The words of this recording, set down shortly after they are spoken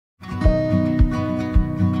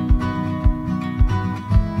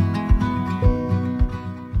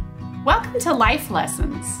to Life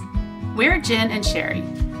Lessons. We're Jen and Sherry.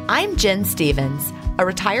 I'm Jen Stevens, a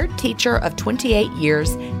retired teacher of 28 years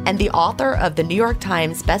and the author of the New York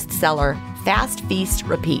Times bestseller, Fast, Feast,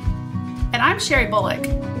 Repeat. And I'm Sherry Bullock.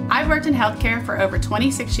 I've worked in healthcare for over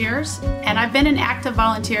 26 years, and I've been an active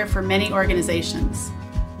volunteer for many organizations.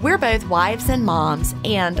 We're both wives and moms,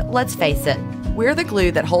 and let's face it, we're the glue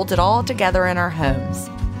that holds it all together in our homes.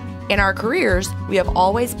 In our careers, we have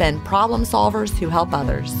always been problem solvers who help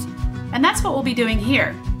others. And that's what we'll be doing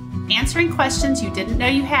here, answering questions you didn't know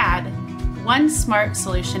you had, one smart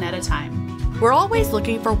solution at a time. We're always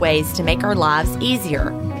looking for ways to make our lives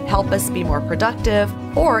easier, help us be more productive,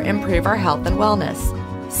 or improve our health and wellness.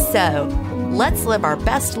 So, let's live our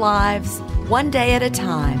best lives, one day at a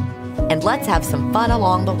time, and let's have some fun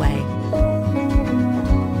along the way.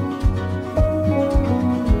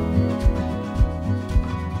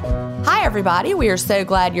 Hi, everybody. We are so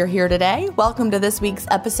glad you're here today. Welcome to this week's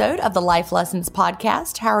episode of the Life Lessons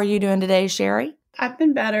Podcast. How are you doing today, Sherry? I've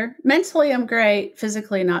been better. Mentally, I'm great.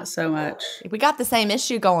 Physically, not so much. We got the same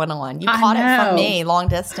issue going on. You caught it from me, long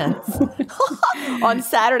distance. On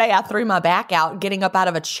Saturday, I threw my back out getting up out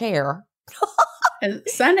of a chair. And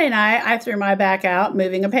Sunday night, I threw my back out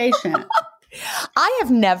moving a patient. I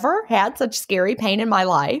have never had such scary pain in my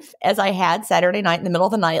life as I had Saturday night in the middle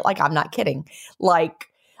of the night. Like, I'm not kidding. Like,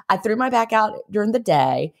 I threw my back out during the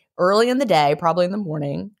day, early in the day, probably in the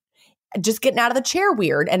morning, just getting out of the chair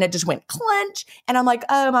weird. And it just went clench. And I'm like,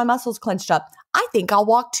 oh, my muscles clenched up. I think I'll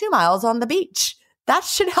walk 2 miles on the beach. That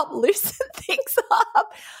should help loosen things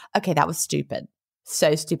up. Okay, that was stupid.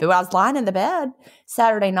 So stupid. When I was lying in the bed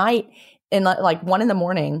Saturday night in like 1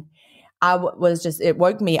 a.m, it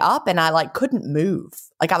woke me up and I couldn't move.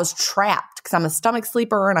 Like I was trapped because I'm a stomach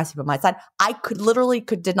sleeper and I sleep on my side. I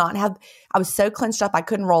I was so clenched up. I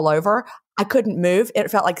couldn't roll over. I couldn't move.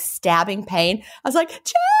 It felt like stabbing pain. I was like,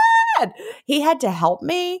 Chad, he had to help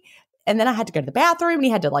me. And then I had to go to the bathroom and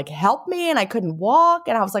he had to help me and I couldn't walk.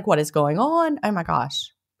 And I was like, what is going on? Oh my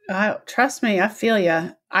gosh. Trust me, I feel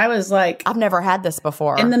you. I was I've never had this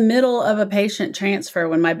before. In the middle of a patient transfer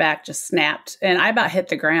when my back just snapped and I about hit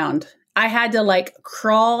the ground. I had to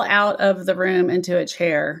crawl out of the room into a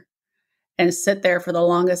chair and sit there for the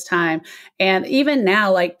longest time. And even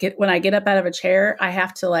now, when I get up out of a chair, I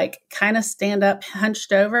have to kind of stand up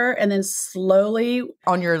hunched over and then slowly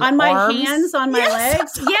on my arms? Hands, on my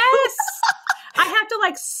legs. Yes. I have to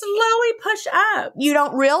slowly push up. You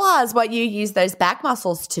don't realize what you use those back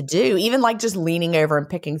muscles to do, even just leaning over and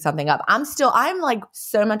picking something up. I'm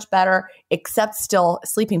so much better, except still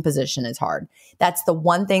sleeping position is hard. That's the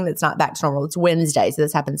one thing that's not back to normal. It's Wednesday, so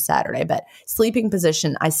this happens Saturday, but sleeping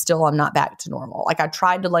position, I still am not back to normal. I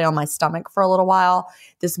tried to lay on my stomach for a little while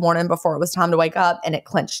this morning before it was time to wake up and it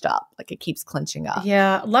clenched up. It keeps clenching up.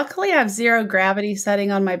 Yeah. Luckily I have zero gravity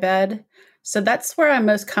setting on my bed. So that's where I'm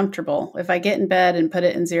most comfortable. If I get in bed and put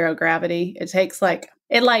it in zero gravity, it takes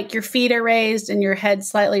your feet are raised and your head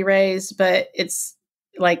slightly raised, but it's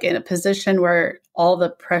in a position where all the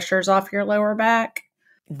pressure's off your lower back.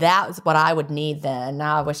 That was what I would need then.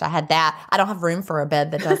 Now I wish I had that. I don't have room for a bed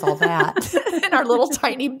that does all that. In our little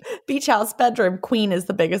tiny beach house bedroom, queen is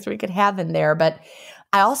the biggest we could have in there. But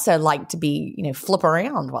I also like to be, flip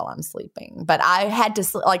around while I'm sleeping. But I had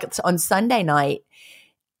to, on Sunday night,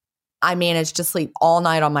 I managed to sleep all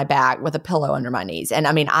night on my back with a pillow under my knees. And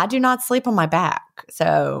I do not sleep on my back.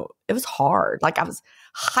 So it was hard. I was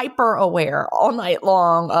hyper aware all night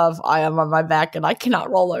long of I am on my back and I cannot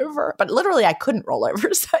roll over. But literally I couldn't roll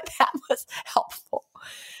over. So that was helpful.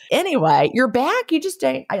 Anyway, your back, you just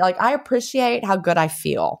don't, I appreciate how good I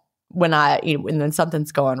feel when when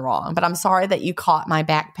something's going wrong. But I'm sorry that you caught my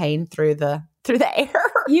back pain through the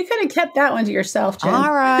air. You could have kept that one to yourself, Jen.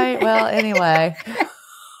 All right. Well, anyway.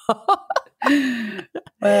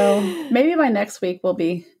 Well, maybe by next week we'll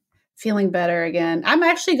be feeling better again. I'm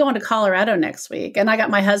actually going to Colorado next week. And I got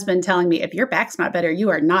my husband telling me, if your back's not better, you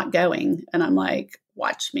are not going. And I'm like,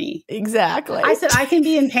 watch me. Exactly. I said, I can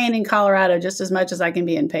be in pain in Colorado just as much as I can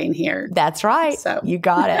be in pain here. That's right. So you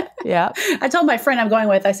got it. Yeah. I told my friend I'm going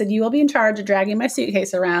with, I said, you will be in charge of dragging my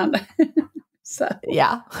suitcase around. So,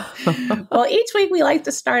 yeah. Well, each week we like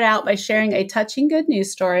to start out by sharing a touching good news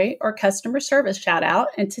story or customer service shout out.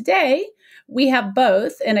 And today we have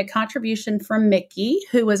both in a contribution from Mickey,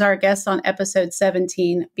 who was our guest on episode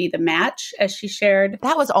 17, Be the Match, as she shared.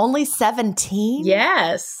 That was only 17?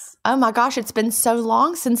 Yes. Oh my gosh, it's been so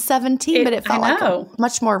long since 17, but it felt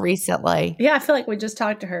much more recently. Yeah, I feel like we just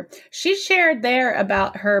talked to her. She shared there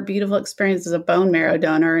about her beautiful experience as a bone marrow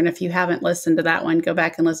donor. And if you haven't listened to that one, go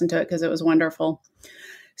back and listen to it because it was wonderful.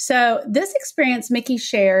 So this experience Mickey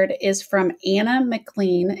shared is from Anna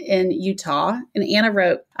McLean in Utah. And Anna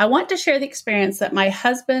wrote, I want to share the experience that my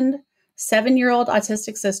husband, 7-year-old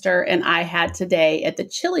autistic sister, and I had today at the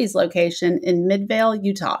Chili's location in Midvale,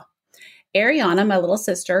 Utah. Ariana, my little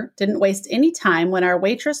sister, didn't waste any time when our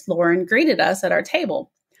waitress Lauren greeted us at our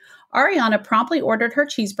table. Ariana promptly ordered her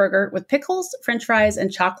cheeseburger with pickles, french fries, and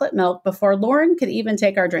chocolate milk before Lauren could even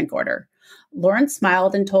take our drink order. Lauren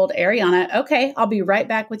smiled and told Ariana, okay, I'll be right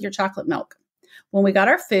back with your chocolate milk. When we got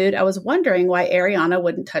our food, I was wondering why Ariana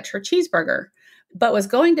wouldn't touch her cheeseburger, but was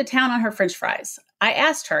going to town on her french fries. I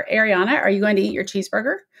asked her, Ariana, are you going to eat your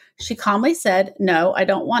cheeseburger? She calmly said, no, I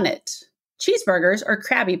don't want it. Cheeseburgers, or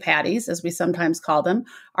Krabby Patties, as we sometimes call them,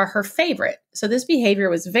 are her favorite, so this behavior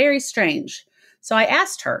was very strange. So I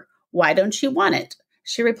asked her, why don't you want it?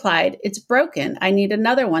 She replied, it's broken. I need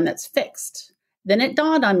another one that's fixed. Then it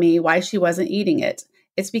dawned on me why she wasn't eating it.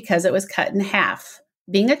 It's because it was cut in half.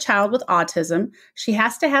 Being a child with autism, she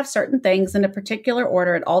has to have certain things in a particular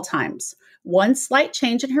order at all times. One slight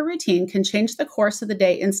change in her routine can change the course of the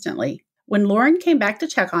day instantly. When Lauren came back to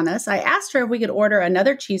check on us, I asked her if we could order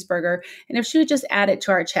another cheeseburger and if she would just add it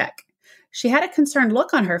to our check. She had a concerned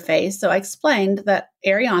look on her face, so I explained that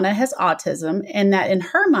Ariana has autism and that in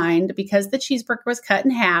her mind, because the cheeseburger was cut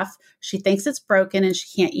in half, she thinks it's broken and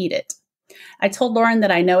she can't eat it. I told Lauren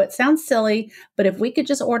that I know it sounds silly, but if we could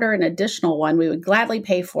just order an additional one, we would gladly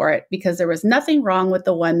pay for it because there was nothing wrong with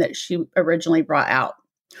the one that she originally brought out.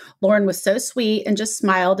 Lauren was so sweet and just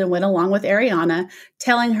smiled and went along with Ariana,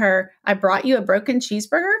 telling her, I brought you a broken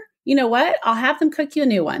cheeseburger? You know what? I'll have them cook you a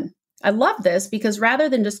new one. I love this because rather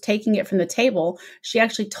than just taking it from the table, she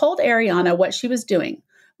actually told Ariana what she was doing.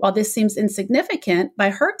 While this seems insignificant, by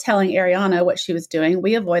her telling Ariana what she was doing,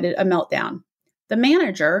 we avoided a meltdown. The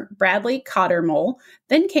manager, Bradley Cottermole,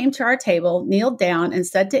 then came to our table, kneeled down, and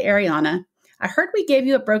said to Ariana, I heard we gave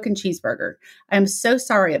you a broken cheeseburger. I am so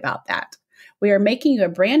sorry about that. We are making you a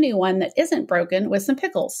brand new one that isn't broken with some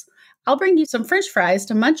pickles. I'll bring you some french fries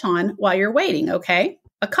to munch on while you're waiting, okay?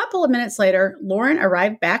 A couple of minutes later, Lauren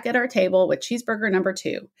arrived back at our table with cheeseburger number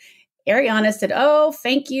 2. Ariana said, oh,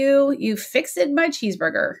 thank you. You fixed my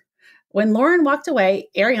cheeseburger. When Lauren walked away,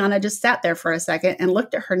 Ariana just sat there for a second and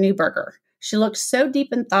looked at her new burger. She looked so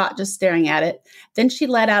deep in thought just staring at it. Then she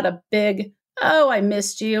let out a big, oh, I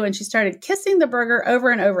missed you, and she started kissing the burger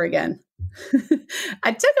over and over again.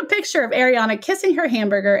 I took a picture of Ariana kissing her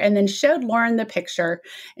hamburger and then showed Lauren the picture.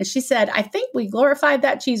 And she said, I think we glorified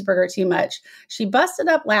that cheeseburger too much. She busted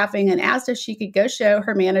up laughing and asked if she could go show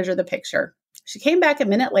her manager the picture. She came back a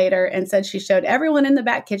minute later and said she showed everyone in the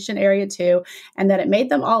back kitchen area too, and that it made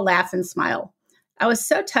them all laugh and smile. I was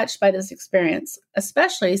so touched by this experience,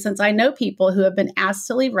 especially since I know people who have been asked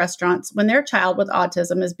to leave restaurants when their child with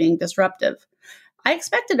autism is being disruptive. I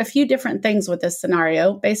expected a few different things with this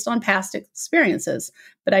scenario based on past experiences,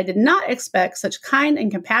 but I did not expect such kind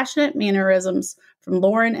and compassionate mannerisms from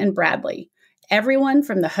Lauren and Bradley. Everyone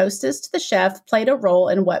from the hostess to the chef played a role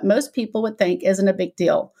in what most people would think isn't a big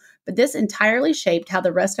deal, but this entirely shaped how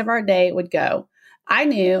the rest of our day would go. I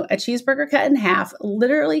knew a cheeseburger cut in half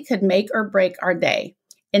literally could make or break our day.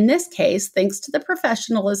 In this case, thanks to the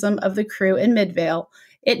professionalism of the crew in Midvale,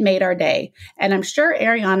 it made our day. And I'm sure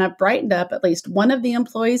Ariana brightened up at least one of the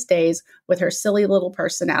employees' days with her silly little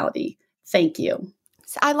personality. Thank you.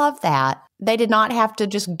 I love that. They did not have to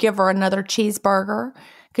just give her another cheeseburger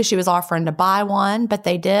because she was offering to buy one, but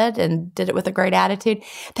they did and did it with a great attitude.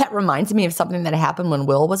 That reminds me of something that happened when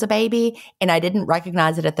Will was a baby, and I didn't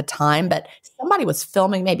recognize it at the time, but somebody was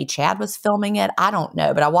filming, maybe Chad was filming it. I don't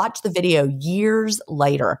know, but I watched the video years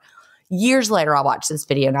later. Years later, I watched this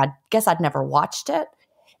video, and I guess I'd never watched it.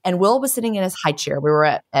 And Will was sitting in his high chair. We were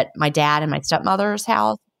at my dad and my stepmother's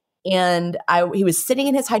house. And he was sitting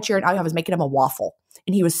in his high chair, and I was making him a waffle.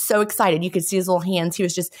 And he was so excited. You could see his little hands. He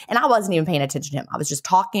was just, and I wasn't even paying attention to him. I was just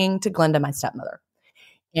talking to Glenda, my stepmother.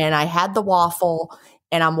 And I had the waffle,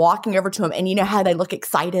 and I'm walking over to him. And you know how they look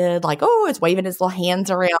excited, like, oh, it's waving his little hands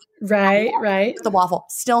around. Right. The waffle,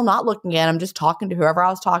 still not looking at him, just talking to whoever I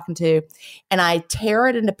was talking to. And I tear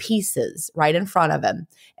it into pieces right in front of him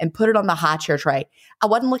and put it on the high chair tray. I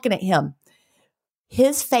wasn't looking at him.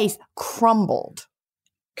 His face crumbled.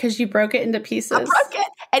 Because you broke it into pieces. I broke it.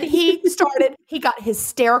 And he got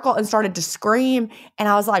hysterical and started to scream. And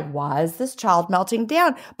I was like, why is this child melting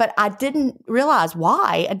down? But I didn't realize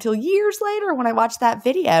why until years later when I watched that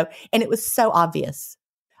video. And it was so obvious.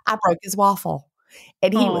 I broke his waffle.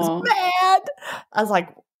 And he was mad. I was like,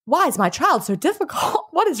 why is my child so difficult?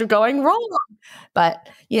 What is going wrong? But,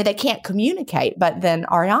 they can't communicate. But then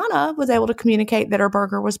Ariana was able to communicate that her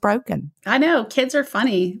burger was broken. I know. Kids are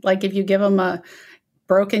funny. Like if you give them a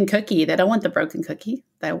broken cookie. They don't want the broken cookie.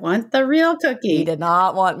 They want the real cookie. He did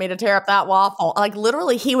not want me to tear up that waffle. Like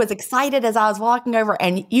literally, he was excited as I was walking over,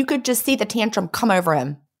 and you could just see the tantrum come over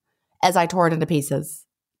him as I tore it into pieces.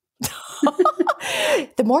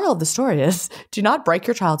 The moral of the story is do not break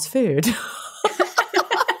your child's food.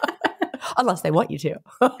 Unless they want you to.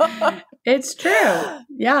 It's true.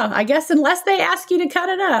 Yeah. I guess unless they ask you to cut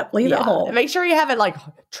it up, leave it whole. Make sure you have it like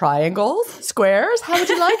triangles, squares. How would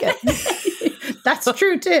you like it? That's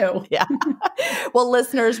true too. Yeah. Well,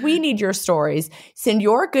 listeners, we need your stories. Send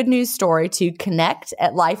your good news story to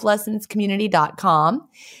connect@lifelessonscommunity.com.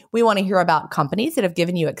 We want to hear about companies that have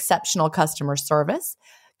given you exceptional customer service.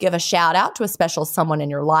 Give a shout out to a special someone in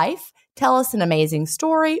your life. Tell us an amazing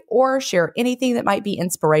story or share anything that might be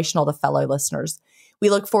inspirational to fellow listeners. We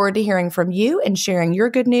look forward to hearing from you and sharing your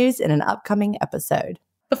good news in an upcoming episode.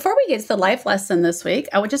 Before we get to the life lesson this week,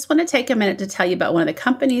 I would just want to take a minute to tell you about one of the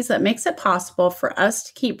companies that makes it possible for us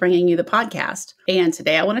to keep bringing you the podcast. And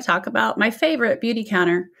today I want to talk about my favorite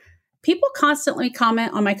Beautycounter. People constantly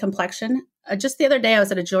comment on my complexion. Just the other day, I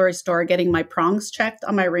was at a jewelry store getting my prongs checked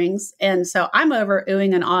on my rings. And so I'm over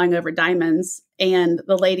oohing and awing over diamonds. And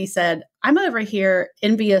the lady said, I'm over here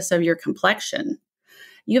envious of your complexion.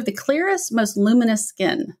 You have the clearest, most luminous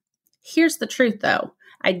skin. Here's the truth, though.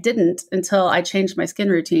 I didn't until I changed my skin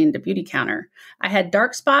routine to Beautycounter. I had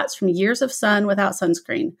dark spots from years of sun without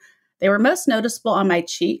sunscreen. They were most noticeable on my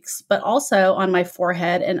cheeks, but also on my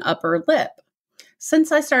forehead and upper lip.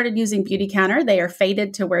 Since I started using Beautycounter, they are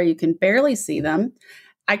faded to where you can barely see them.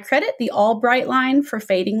 I credit the All Bright line for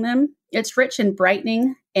fading them. It's rich in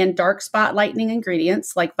brightening and dark spot lightening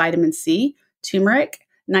ingredients like vitamin C, turmeric,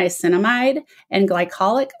 niacinamide, and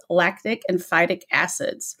glycolic, lactic, and phytic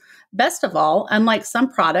acids. Best of all, unlike some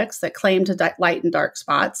products that claim to lighten dark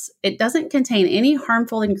spots, it doesn't contain any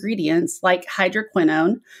harmful ingredients like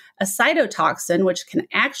hydroquinone, a cytotoxin, which can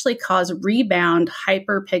actually cause rebound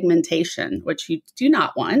hyperpigmentation, which you do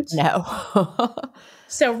not want. No.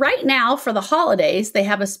 So right now for the holidays, they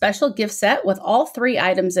have a special gift set with all 3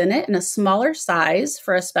 items in it in a smaller size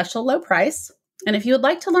for a special low price. And if you would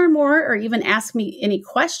like to learn more or even ask me any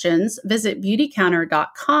questions, visit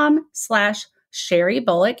beautycounter.com/Sherry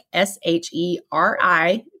Bullock,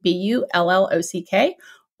 SHERIBULLOCK,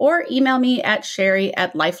 or email me at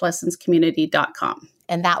sherry@lifelessonscommunity.com.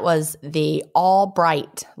 And that was the All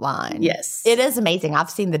Bright line. Yes. It is amazing. I've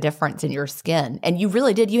seen the difference in your skin. And you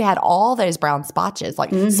really did. You had all those brown spotches, like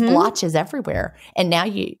splotches everywhere. And now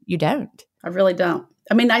you don't. I really don't.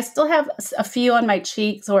 I mean, I still have a few on my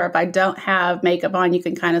cheeks, or if I don't have makeup on, you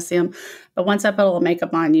can kind of see them. But once I put a little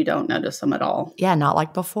makeup on, you don't notice them at all. Yeah, not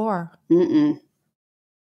like before. And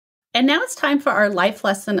now it's time for our life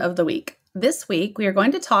lesson of the week. This week, we are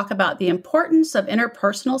going to talk about the importance of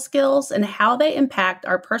interpersonal skills and how they impact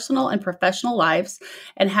our personal and professional lives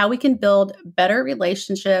and how we can build better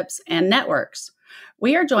relationships and networks.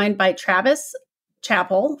 We are joined by Travis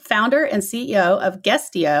Chappell, founder and CEO of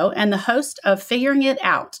Guestio and the host of Figuring It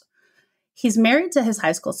Out. He's married to his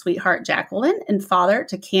high school sweetheart, Jacqueline, and father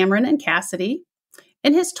to Cameron and Cassidy.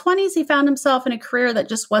 In his 20s, he found himself in a career that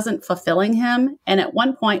just wasn't fulfilling him, and at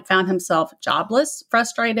one point found himself jobless,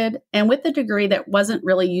 frustrated, and with a degree that wasn't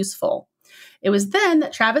really useful. It was then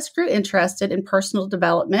that Travis grew interested in personal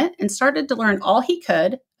development and started to learn all he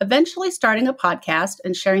could, eventually starting a podcast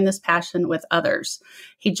and sharing this passion with others.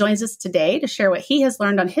 He joins us today to share what he has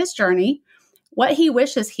learned on his journey, what he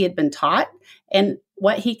wishes he had been taught, and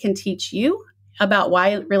what he can teach you about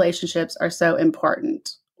why relationships are so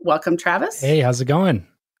important. Welcome, Travis. Hey, how's it going?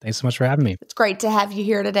 Thanks so much for having me. It's great to have you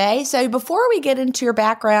here today. So before we get into your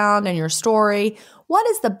background and your story, what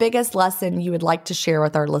is the biggest lesson you would like to share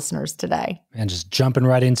with our listeners today? And just jumping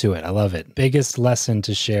right into it. I love it. Biggest lesson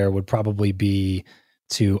to share would probably be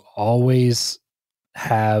to always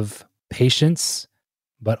have patience,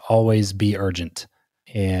 but always be urgent.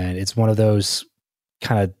 And it's one of those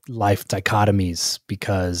kind of life dichotomies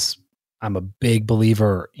because I'm a big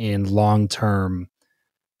believer in long-term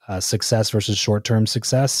success versus short-term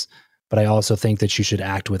success. But I also think that you should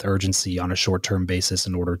act with urgency on a short-term basis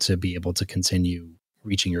in order to be able to continue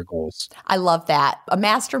reaching your goals. I love that. A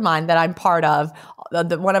mastermind that I'm part of,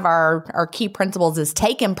 one of our key principles is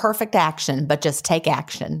take imperfect action, but just take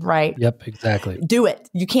action, right? Yep, exactly. Do it.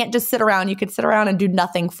 You can't just sit around. You could sit around and do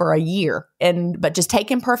nothing for a year, but just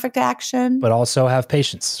take imperfect action. But also have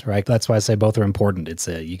patience, right? That's why I say both are important.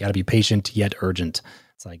 You got to be patient yet urgent.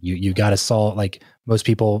 It's like you got to solve, like most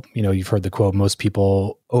people, you've heard the quote, most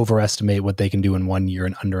people overestimate what they can do in 1 year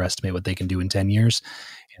and underestimate what they can do in 10 years.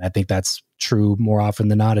 And I think that's true more often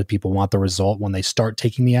than not. If people want the result when they start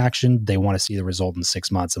taking the action, they want to see the result in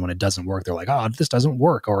 6 months. And when it doesn't work, they're like, oh, this doesn't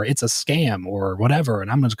work, or it's a scam or whatever.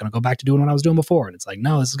 And I'm just going to go back to doing what I was doing before. And it's like,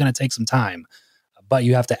 no, this is going to take some time. But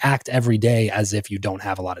you have to act every day as if you don't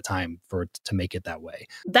have a lot of time to make it that way.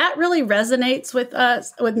 That really resonates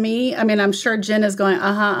with me. I mean, I'm sure Jen is going,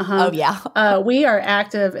 Oh, yeah. We are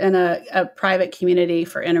active in a private community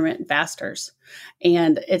for intermittent fasters.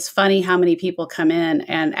 And it's funny how many people come in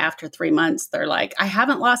and after 3 months, they're like, I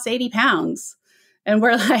haven't lost 80 pounds. And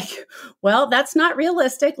we're like, well, that's not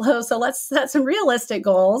realistic. So let's set some realistic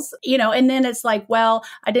goals, and then it's like, well,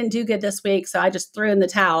 I didn't do good this week, so I just threw in the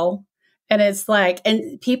towel. And it's like,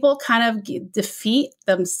 and people kind of defeat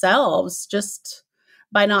themselves just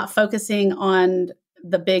by not focusing on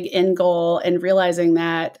the big end goal and realizing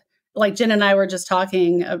that, like Jen and I were just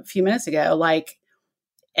talking a few minutes ago, like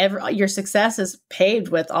your success is paved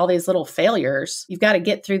with all these little failures. You've got to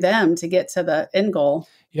get through them to get to the end goal.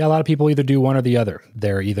 Yeah, a lot of people either do one or the other.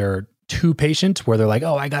 They're either too patient, where they're like,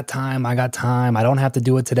 oh, I got time. I don't have to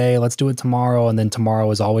do it today. Let's do it tomorrow. And then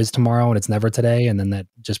tomorrow is always tomorrow and it's never today. And then that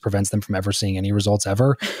just prevents them from ever seeing any results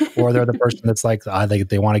ever. Or they're the person that's like,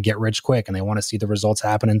 they want to get rich quick and they want to see the results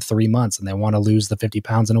happen in 3 months and they want to lose the 50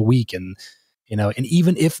 pounds in a week. And, and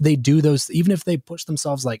even if they do those, even if they push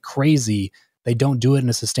themselves like crazy, they don't do it in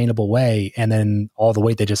a sustainable way. And then all the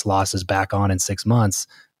weight they just lost is back on in 6 months,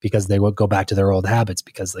 because they will go back to their old habits,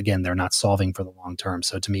 because again, they're not solving for the long term.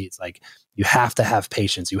 So to me, it's like, you have to have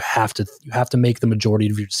patience. You have to make the majority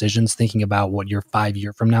of your decisions thinking about what your 5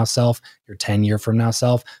 year from now self, your 10 year from now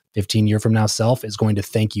self, 15 year from now self is going to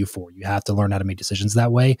thank you for. You have to learn how to make decisions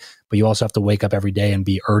that way, but you also have to wake up every day and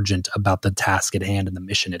be urgent about the task at hand and the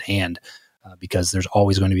mission at hand. Because there's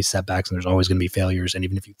always going to be setbacks and there's always going to be failures. And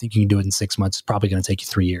even if you think you can do it in 6 months, it's probably going to take you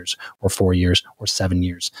 3 years or 4 years or 7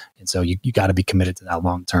 years. And so you got to be committed to that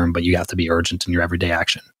long term, but you have to be urgent in your everyday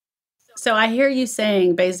action. So I hear you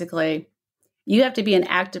saying basically you have to be an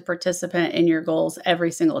active participant in your goals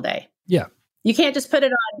every single day. Yeah. You can't just put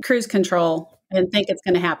it on cruise control and think it's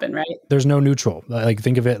going to happen, right? There's no neutral. Like,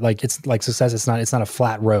 think of it like it's like success. It's not a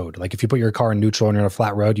flat road. Like if you put your car in neutral and you're on a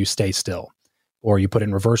flat road, you stay still. Or you put it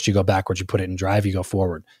in reverse, you go backwards. You put it in drive, you go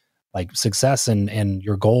forward. Like success and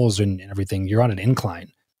your goals and everything, you're on an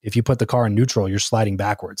incline. If you put the car in neutral, you're sliding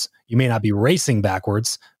backwards. You may not be racing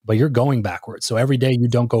backwards, but you're going backwards. So every day you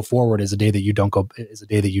don't go forward is a day that you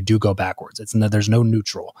do go backwards. There's no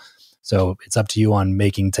neutral. So it's up to you on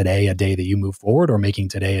making today a day that you move forward or making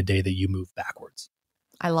today a day that you move backwards.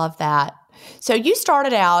 I love that. So you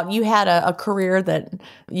started out, you had a career that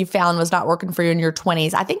you found was not working for you in your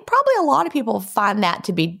 20s. I think probably a lot of people find that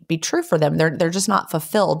to be true for them. They're just not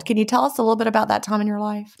fulfilled. Can you tell us a little bit about that time in your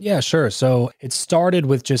life? Yeah, sure. So it started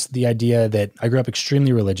with just the idea that I grew up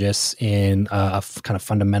extremely religious in a kind of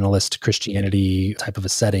fundamentalist Christianity type of a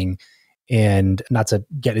setting. And not to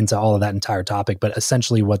get into all of that entire topic, but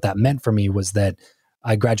essentially what that meant for me was that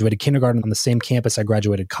I graduated kindergarten on the same campus I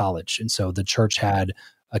graduated college. And so the church had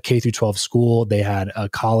a K through 12 school. They had a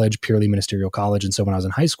college, purely ministerial college. And so when I was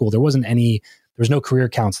in high school, there was no career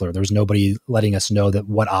counselor. There was nobody letting us know that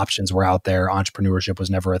what options were out there. Entrepreneurship was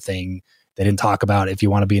never a thing. They didn't talk about, if you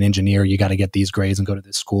want to be an engineer, you got to get these grades and go to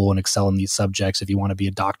this school and excel in these subjects. If you want to be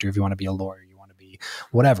a doctor, if you want to be a lawyer,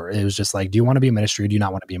 whatever. It was just like, do you want to be a ministry? Do you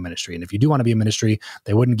not want to be a ministry? And if you do want to be a ministry,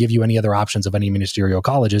 they wouldn't give you any other options of any ministerial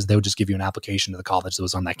colleges. They would just give you an application to the college that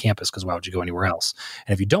was on that campus, because why would you go anywhere else?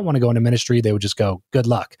 And if you don't want to go into ministry, they would just go, good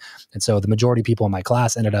luck. And so the majority of people in my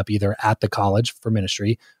class ended up either at the college for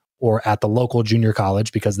ministry or at the local junior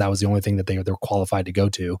college, because that was the only thing that they were qualified to go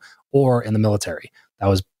to, or in the military. That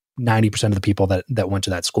was 90% of the people that went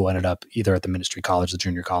to that school ended up either at the ministry college, the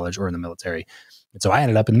junior college, or in the military. And so I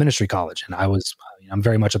ended up in ministry college, and I'm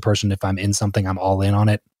very much a person, if I'm in something, I'm all in on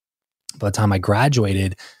it. By the time I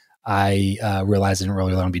graduated, I realized I didn't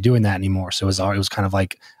really want to be doing that anymore. So it was kind of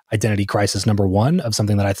like identity crisis number one of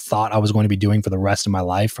something that I thought I was going to be doing for the rest of my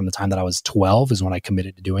life. From the time that I was 12 is when I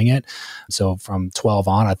committed to doing it. So from 12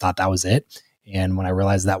 on, I thought that was it. And when I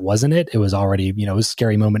realized that wasn't it, it was already, it was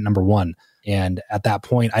scary moment number one. And at that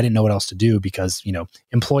point, I didn't know what else to do, because,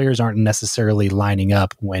 employers aren't necessarily lining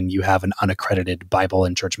up when you have an unaccredited Bible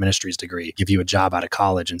and church ministries degree, give you a job out of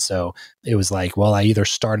college. And so it was like, well, I either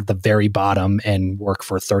start at the very bottom and work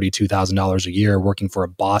for $32,000 a year, working for a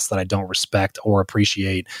boss that I don't respect or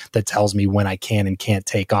appreciate, that tells me when I can and can't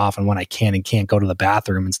take off and when I can and can't go to the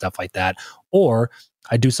bathroom and stuff like that. Or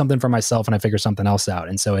I do something for myself and I figure something else out.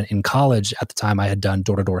 And so in college at the time, I had done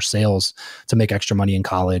door-to-door sales to make extra money in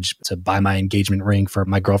college, to buy my engagement ring for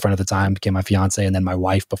my girlfriend at the time, became my fiance, and then my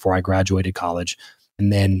wife before I graduated college.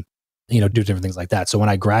 And then do different things like that. So when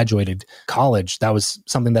I graduated college, that was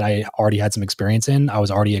something that I already had some experience in. I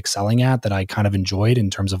was already excelling at, that I kind of enjoyed in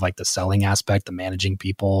terms of like the selling aspect, the managing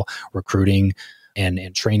people, recruiting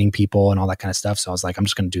and training people and all that kind of stuff. So I was like, I'm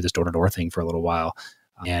just going to do this door-to-door thing for a little while.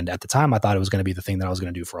 And at the time, I thought it was going to be the thing that I was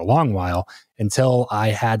going to do for a long while until I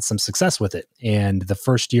had some success with it. And the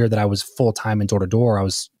first year that I was full-time in door-to-door, I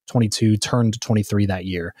was 22, turned 23 that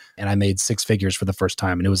year. And I made six figures for the first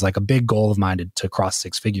time. And it was like a big goal of mine to cross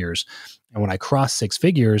six figures. And when I crossed six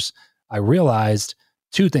figures, I realized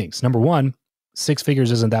two things. Number one, six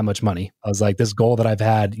figures isn't that much money. I was like, this goal that I've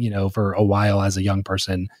had, for a while as a young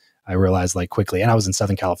person, I realized like quickly, and I was in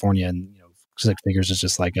Southern California, and six figures is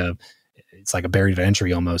just like it's like a barrier to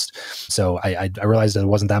entry almost. So I realized that it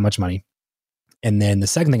wasn't that much money. And then the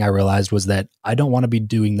second thing I realized was that I don't want to be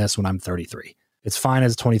doing this when I'm 33. It's fine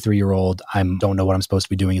as a 23-year-old. I don't know what I'm supposed to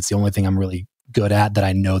be doing. It's the only thing I'm really good at that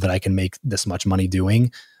I know that I can make this much money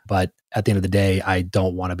doing. But at the end of the day, I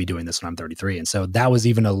don't want to be doing this when I'm 33. And so that was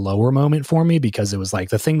even a lower moment for me, because it was like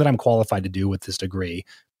the thing that I'm qualified to do with this degree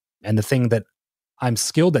and the thing that I'm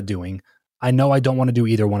skilled at doing, I know I don't want to do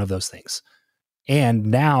either one of those things. And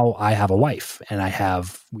now I have a wife, and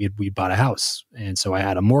we bought a house. And so I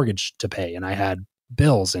had a mortgage to pay, and I had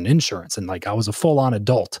bills and insurance, and like I was a full on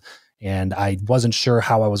adult, and I wasn't sure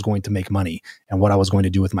how I was going to make money and what I was going to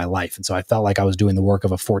do with my life. And so I felt like I was doing the work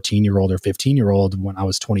of a 14-year-old or 15-year-old when I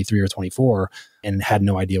was 23 or 24 and had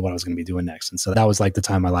no idea what I was going to be doing next. And so that was like the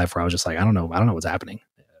time in my life where I was just like, I don't know what's happening.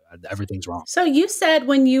 Everything's wrong. So you said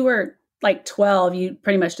when you were like 12, you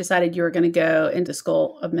pretty much decided you were going to go into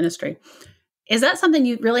school of ministry. Is that something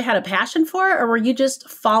you really had a passion for, or were you just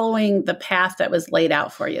following the path that was laid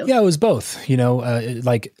out for you? Yeah, it was both.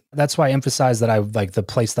 Like that's why I emphasize that I like the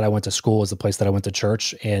place that I went to school is the place that I went to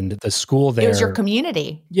church, and the school there. It was your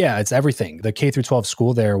community. Yeah, it's everything. The K through 12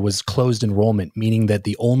 school there was closed enrollment, meaning that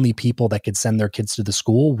the only people that could send their kids to the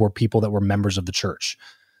school were people that were members of the church.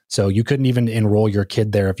 So you couldn't even enroll your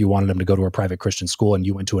kid there if you wanted them to go to a private Christian school and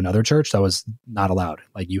you went to another church. That was not allowed.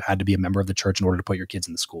 Like you had to be a member of the church in order to put your kids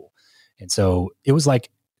in the school. And so it was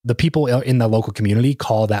like the people in the local community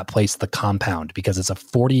call that place the compound because it's a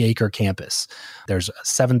 40-acre campus. There's a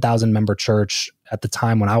 7,000 member church. At the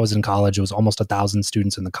time when I was in college, it was almost 1,000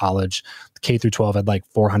 students in the college. The K through 12 had like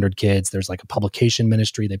 400 kids. There's like a publication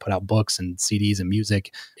ministry. They put out books and CDs and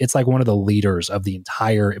music. It's like one of the leaders of the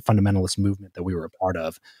entire fundamentalist movement that we were a part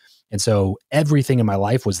of. And so everything in my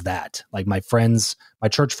life was that. Like my friends, my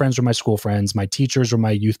church friends were my school friends. My teachers were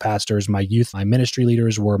my youth pastors. My ministry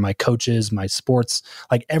leaders were my coaches, my sports.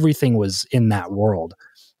 Like everything was in that world.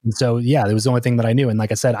 And so, yeah, it was the only thing that I knew. And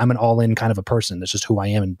like I said, I'm an all-in kind of a person. That's just who I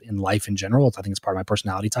am in life in general. I think it's part of my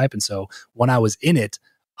personality type. And so when I was in it,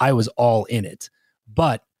 I was all in it.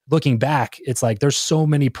 But looking back, it's like there's so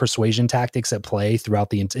many persuasion tactics at play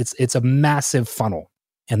throughout it's a massive funnel.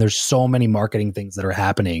 And there's so many marketing things that are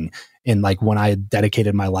happening in like when I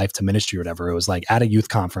dedicated my life to ministry or whatever. It was like at a youth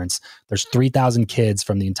conference, there's 3,000 kids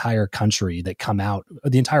from the entire country that come out,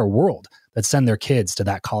 the entire world that send their kids to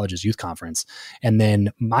that college's youth conference. And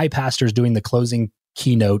then my pastor's doing the closing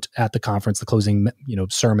keynote at the conference, the closing,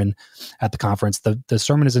 sermon at the conference. The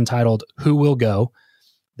sermon is entitled, "Who Will Go?"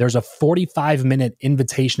 There's a 45-minute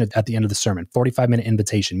invitation at the end of the sermon, 45-minute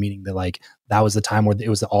invitation, meaning that like that was the time where it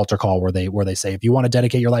was the altar call where they say, if you want to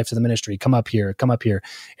dedicate your life to the ministry, come up here.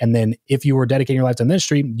 And then if you were dedicating your life to the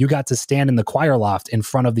ministry, you got to stand in the choir loft in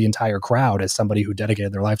front of the entire crowd as somebody who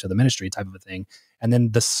dedicated their life to the ministry type of a thing. And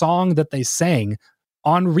then the song that they sang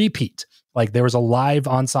on repeat, like there was a live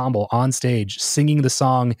ensemble on stage singing the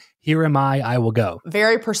song, "Here Am I Will Go."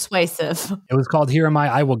 Very persuasive. It was called "Here Am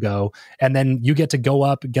I Will Go." And then you get to go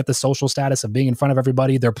up, get the social status of being in front of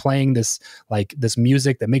everybody. They're playing this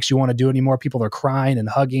music that makes you want to do it anymore. People are crying and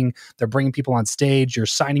hugging. They're bringing people on stage. You're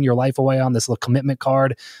signing your life away on this little commitment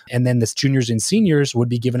card. And then this juniors and seniors would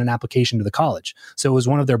be given an application to the college. So it was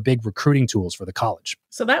one of their big recruiting tools for the college.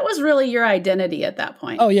 So that was really your identity at that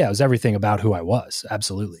point. Oh yeah, it was everything about who I was.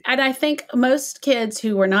 Absolutely. And I think most kids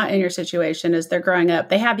who were not in your situation as they're growing up,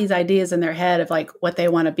 they have these ideas in their head of like what they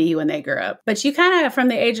want to be when they grow up. But you kind of, from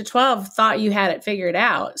the age of 12, thought you had it figured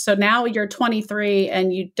out. So now you're 23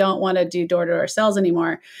 and you don't want to do door-to-door sales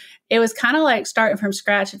anymore. It was kind of like starting from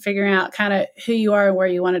scratch and figuring out kind of who you are and where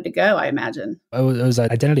you wanted to go, I imagine. It was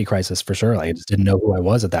an identity crisis for sure. Like I just didn't know who I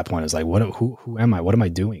was at that point. I was like, who am I? What am I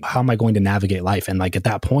doing? How am I going to navigate life? And like at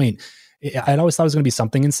that point, I'd always thought it was going to be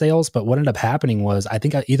something in sales, but what ended up happening was I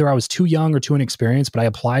think either I was too young or too inexperienced, but I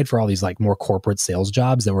applied for all these like more corporate sales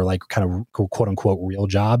jobs that were like kind of quote unquote real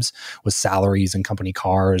jobs with salaries and company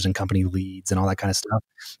cars and company leads and all that kind of stuff.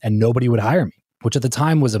 And nobody would hire me, which at the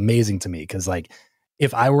time was amazing to me because like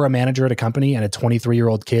if I were a manager at a company and a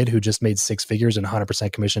 23-year-old kid who just made 6 figures and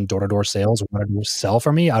 100% commission door-to-door sales wanted to sell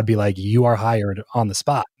for me, I'd be like, you are hired on the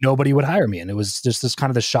spot. Nobody would hire me. And it was just this kind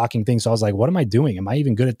of the shocking thing. So I was like, what am I doing? Am I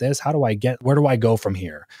even good at this? Where do I go from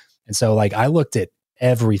here? And so like, I looked at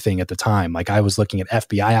everything at the time. Like I was looking at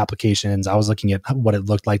FBI applications. I was looking at what it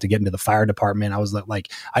looked like to get into the fire department. I was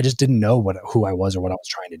like, I just didn't know who I was or what I was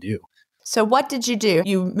trying to do. So what did you do?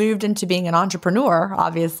 You moved into being an entrepreneur,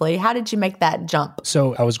 obviously. How did you make that jump?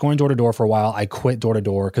 So I was going door to door for a while. I quit door to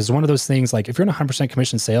door because one of those things, like if you're in 100%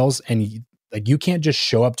 commission sales and you can't just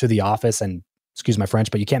show up to the office and, excuse my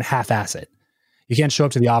French, but you can't half-ass it. You can't show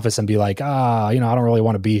up to the office and be like, I don't really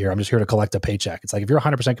want to be here. I'm just here to collect a paycheck. It's like, if you're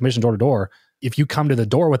 100% commission door to door, if you come to the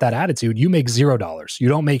door with that attitude, you make $0. You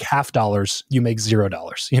don't make $0.50, you make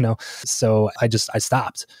 $0, So I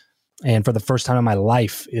stopped. And for the first time in my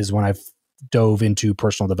life is when I dove into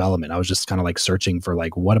personal development. I was just kind of like searching for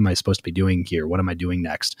like, what am I supposed to be doing here? What am I doing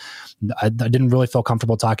next? I didn't really feel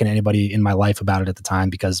comfortable talking to anybody in my life about it at the time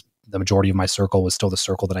because the majority of my circle was still the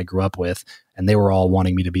circle that I grew up with, and they were all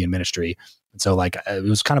wanting me to be in ministry. And so like, it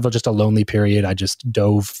was kind of just a lonely period. I just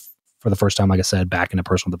dove for the first time, like I said, back into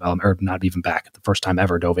personal development, or not even back, the first time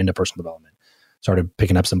ever dove into personal development. Started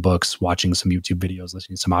picking up some books, watching some YouTube videos,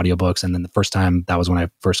 listening to some audiobooks. And then the first time, that was when I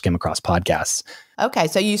first came across podcasts. Okay.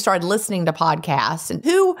 So you started listening to podcasts. And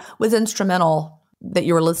who was instrumental that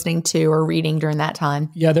you were listening to or reading during that time?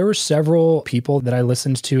 Yeah, there were several people that I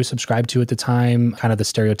listened to, subscribed to at the time, kind of the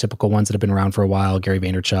stereotypical ones that have been around for a while: Gary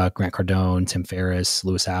Vaynerchuk, Grant Cardone, Tim Ferriss,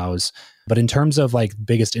 Lewis Howes. But in terms of like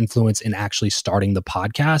biggest influence in actually starting the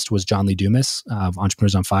podcast was John Lee Dumas of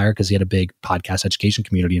Entrepreneurs on Fire, because he had a big podcast education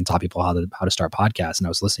community and taught people how to start podcasts. And I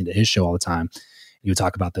was listening to his show all the time. He would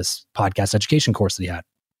talk about this podcast education course that he had.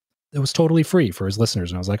 It was totally free for his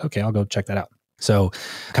listeners. And I was like, okay, I'll go check that out. So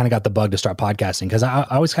kind of got the bug to start podcasting because I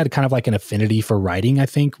always had kind of like an affinity for writing, I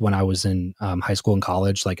think, when I was in high school and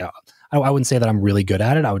college. Like I wouldn't say that I'm really good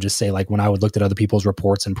at it. I would just say like when I would look at other people's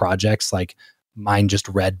reports and projects, like mine just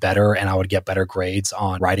read better and I would get better grades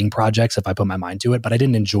on writing projects if I put my mind to it, but I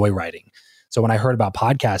didn't enjoy writing. So when I heard about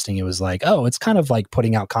podcasting, it was like, oh, it's kind of like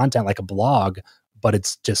putting out content like a blog, but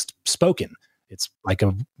it's just spoken. It's like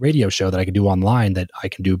a radio show that I can do online that I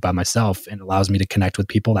can do by myself and allows me to connect with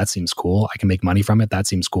people. That seems cool. I can make money from it. That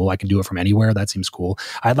seems cool. I can do it from anywhere. That seems cool.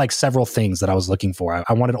 I had like several things that I was looking for.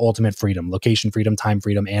 I wanted ultimate freedom, location freedom, time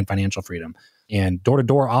freedom, and financial freedom. And door to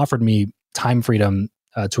door offered me time freedom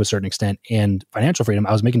to a certain extent and financial freedom.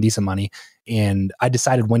 I was making decent money and I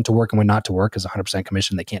decided when to work and when not to work, because 100%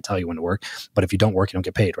 commission, they can't tell you when to work. But if you don't work, you don't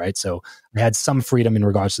get paid, right? So I had some freedom in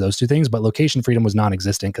regards to those two things, but location freedom was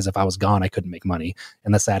non-existent because if I was gone, I couldn't make money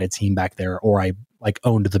unless I had a team back there or I like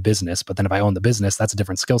owned the business. But then if I own the business, that's a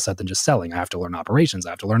different skill set than just selling. I have to learn operations. I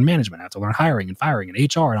have to learn management. I have to learn hiring and firing and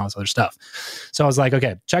HR and all this other stuff. So I was like,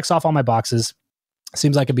 okay, checks off all my boxes.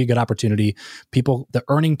 Seems like it'd be a good opportunity. The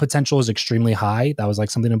earning potential is extremely high. That was like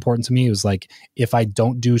something important to me. It was like, if I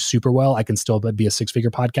don't do super well, I can still be a 6-figure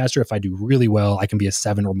podcaster. If I do really well, I can be a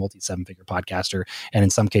 7 or multi-7-figure podcaster. And in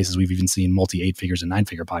some cases, we've even seen multi 8-figures and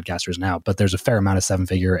 9-figure podcasters now, but there's a fair amount of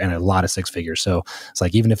 7-figure and a lot of 6-figures. So it's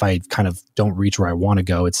like, even if I kind of don't reach where I want to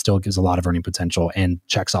go, it still gives a lot of earning potential and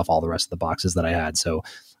checks off all the rest of the boxes that I had. So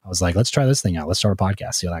I was like, let's try this thing out. Let's start a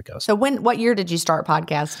podcast, see how that goes. So what year did you start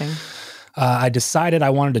podcasting? I decided I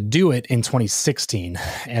wanted to do it in 2016,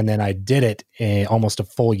 and then I did it almost a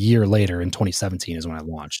full year later in 2017 is when I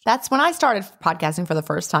launched. That's when I started podcasting for the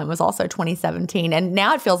first time, was also 2017. And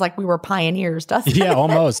now it feels like we were pioneers, doesn't it? Yeah,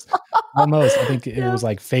 almost. Almost. I think it was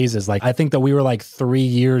like phases. Like I think that we were like 3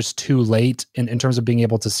 years too late in terms of being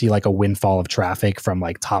able to see like a windfall of traffic from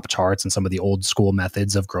like top charts and some of the old school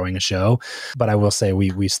methods of growing a show. But I will say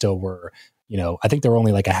we still were, I think there were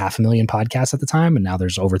only like 500,000 podcasts at the time, and now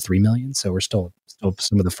there's over 3 million. So we're still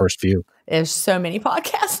some of the first few. There's so many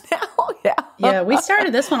podcasts now. Yeah. Yeah. We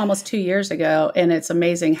started this one almost 2 years ago, and it's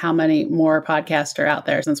amazing how many more podcasts are out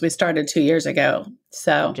there since we started 2 years ago.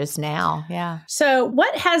 So just now. Yeah. So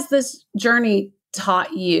what has this journey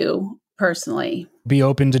taught you personally? Be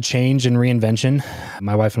open to change and reinvention.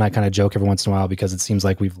 My wife and I kind of joke every once in a while because it seems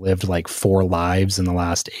like we've lived like 4 lives in the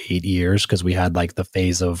last 8 years, because we had like the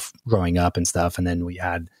phase of growing up and stuff. And then we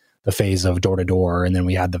had the phase of door to door. And then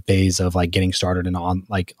we had the phase of like getting started in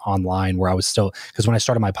online, where I was still, because when I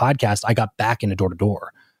started my podcast, I got back into door to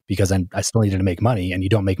door because I still needed to make money, and you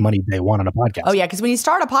don't make money day one on a podcast. Oh yeah. Because when you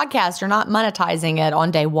start a podcast, you're not monetizing it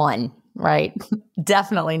on day one. Right.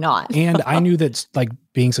 Definitely not. And I knew that like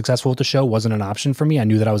being successful with the show wasn't an option for me. I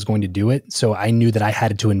knew that I was going to do it. So I knew that I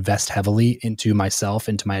had to invest heavily into myself,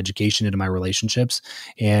 into my education, into my relationships.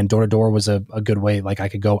 And door to door was a good way. Like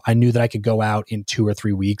I knew that I could go out in 2 or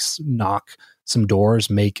 3 weeks, knock some doors,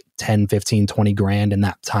 make 10, 15, 20 grand in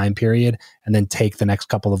that time period, and then take the next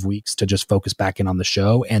couple of weeks to just focus back in on the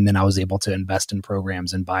show. And then I was able to invest in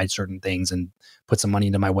programs and buy certain things and put some money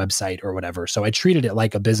into my website or whatever. So I treated it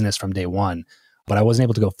like a business from day one, but I wasn't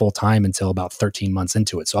able to go full time until about 13 months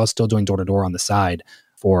into it. So I was still doing door to door on the side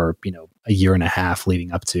for, a year and a half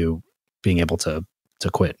leading up to being able to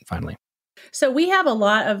quit finally. So we have a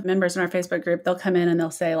lot of members in our Facebook group. They'll come in and they'll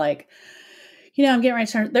say like, I'm getting ready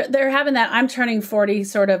to turn, they're having that I'm turning 40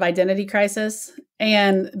 sort of identity crisis.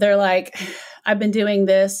 And they're like, I've been doing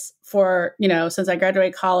this for, since I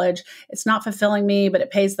graduated college. It's not fulfilling me, but it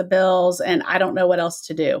pays the bills and I don't know what else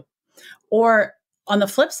to do. Or on the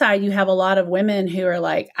flip side, you have a lot of women who are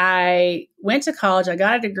like, I went to college, I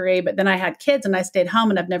got a degree, but then I had kids and I stayed home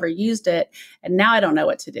and I've never used it. And now I don't know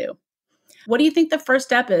what to do. What do you think the first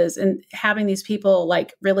step is in having these people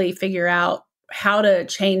like really figure out how to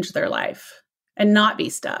change their life and not be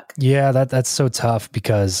stuck? Yeah, that's so tough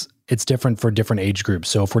because it's different for different age groups.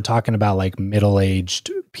 So if we're talking about like middle-aged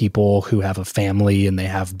people who have a family and they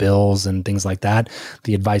have bills and things like that,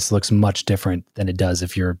 the advice looks much different than it does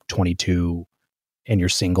if you're 22 and you're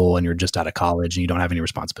single and you're just out of college and you don't have any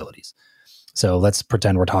responsibilities. So let's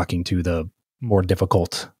pretend we're talking to the more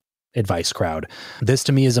difficult advice crowd. This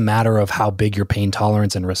to me is a matter of how big your pain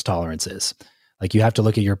tolerance and risk tolerance is. Like you have to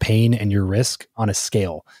look at your pain and your risk on a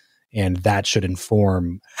scale, and that should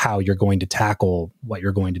inform how you're going to tackle what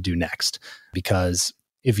you're going to do next. Because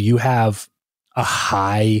if you have a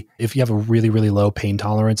really, really low pain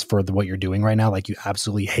tolerance for what you're doing right now, like you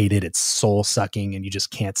absolutely hate it, it's soul sucking and you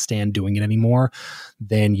just can't stand doing it anymore,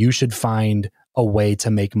 then you should find a way to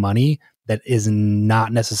make money that is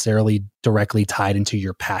not necessarily directly tied into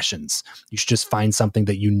your passions. You should just find something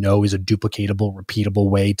that is a duplicatable, repeatable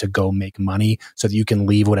way to go make money so that you can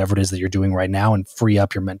leave whatever it is that you're doing right now and free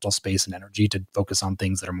up your mental space and energy to focus on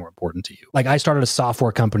things that are more important to you. Like I started a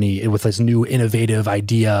software company with this new innovative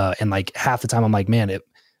idea, and like half the time I'm like, man,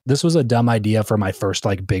 this was a dumb idea for my first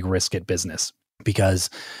like big risk at business, because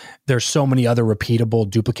there's so many other repeatable,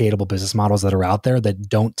 duplicatable business models that are out there that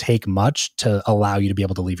don't take much to allow you to be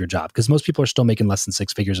able to leave your job, because most people are still making less than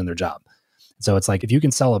 6 figures in their job. So it's like, if you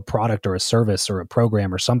can sell a product or a service or a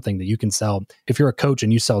program or something that you can sell, if you're a coach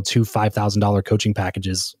and you sell 2 $5,000 coaching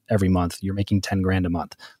packages every month, you're making 10 grand a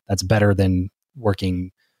month. That's better than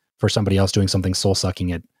working for somebody else doing something soul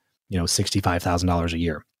sucking at, $65,000 a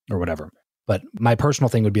year or whatever. But my personal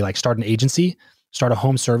thing would be like, start an agency, start a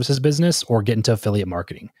home services business, or get into affiliate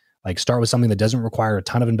marketing. Like start with something that doesn't require a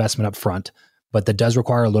ton of investment up front, but that does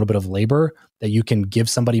require a little bit of labor that you can give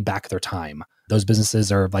somebody back their time. Those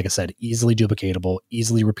businesses are, like I said, easily duplicatable,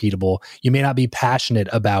 easily repeatable. You may not be passionate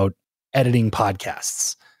about editing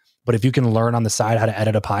podcasts, but if you can learn on the side how to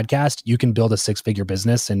edit a podcast, you can build a 6-figure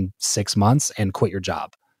business in 6 months and quit your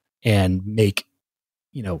job and make,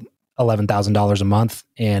 $11,000 a month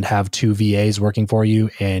and have 2 VAs working for you,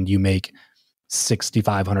 and you make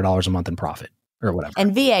 $6,500 a month in profit or whatever.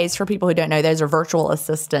 And VAs, for people who don't know, those are virtual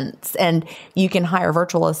assistants, and you can hire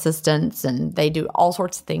virtual assistants and they do all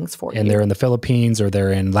sorts of things for you. And they're in the Philippines or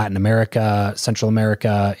they're in Latin America, Central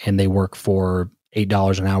America, and they work for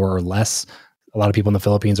 $8 an hour or less. A lot of people in the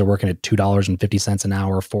Philippines are working at $2.50 an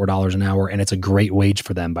hour, $4 an hour. And it's a great wage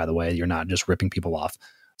for them, by the way. You're not just ripping people off.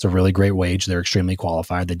 It's a really great wage. They're extremely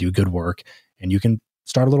qualified. They do good work. And you can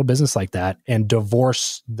start a little business like that and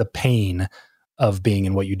divorce the pain of being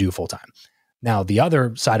in what you do full time. Now, the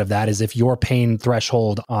other side of that is if your pain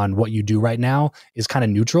threshold on what you do right now is kind of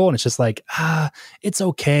neutral and it's just like, it's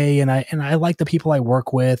okay. And I like the people I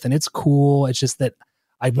work with and it's cool. It's just that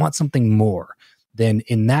I want something more. Then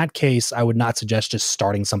in that case, I would not suggest just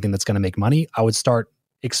starting something that's going to make money. I would start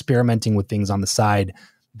experimenting with things on the side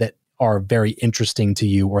that are very interesting to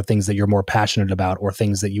you, or things that you're more passionate about, or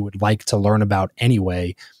things that you would like to learn about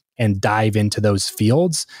anyway, and dive into those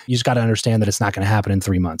fields. You just got to understand that it's not going to happen in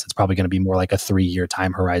 3 months. It's probably going to be more like a 3-year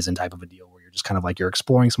time horizon type of a deal, where you're just kind of like, you're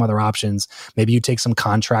exploring some other options. Maybe you take some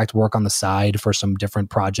contract work on the side for some different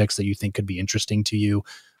projects that you think could be interesting to you.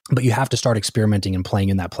 But you have to start experimenting and playing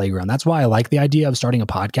in that playground. That's why I like the idea of starting a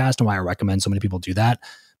podcast and why I recommend so many people do that,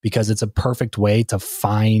 because it's a perfect way to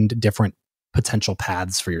find different potential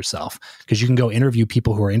paths for yourself, because you can go interview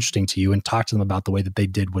people who are interesting to you and talk to them about the way that they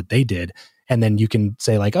did what they did. And then you can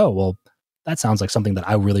say like, oh, well, that sounds like something that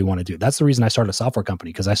I really want to do. That's the reason I started a software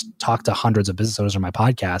company, because I talked to hundreds of business owners on my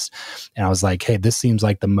podcast. And I was like, hey, this seems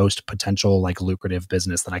like the most potential, like lucrative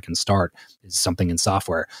business that I can start is something in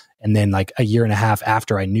software. And then like a year and a half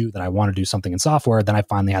after I knew that I wanted to do something in software, then I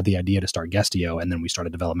finally had the idea to start Guestio. And then we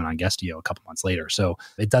started development on Guestio a couple months later. So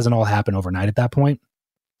it doesn't all happen overnight at that point.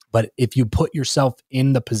 But if you put yourself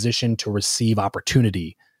in the position to receive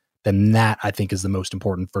opportunity, then that I think is the most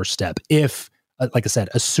important first step. If, like I said,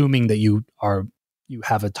 assuming that you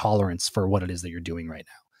have a tolerance for what it is that you're doing right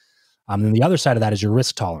now. Then the other side of that is your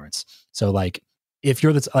risk tolerance. So like, if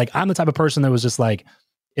you're I'm the type of person that was just like,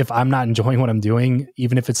 if I'm not enjoying what I'm doing,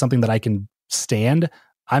 even if it's something that I can stand,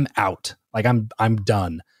 I'm out. Like I'm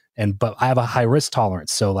done. But I have a high risk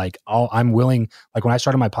tolerance. So like I'm willing, like when I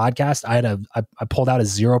started my podcast, I pulled out a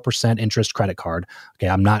 0% interest credit card. Okay.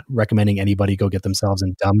 I'm not recommending anybody go get themselves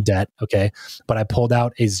in dumb debt. Okay. But I pulled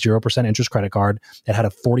out a 0% interest credit card that had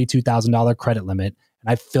a $42,000 credit limit,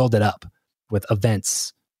 and I filled it up with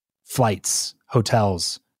events, flights,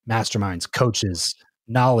 hotels, masterminds, coaches,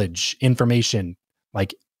 knowledge, information.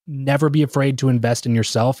 Like, never be afraid to invest in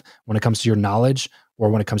yourself when it comes to your knowledge or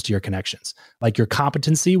when it comes to your connections. Like your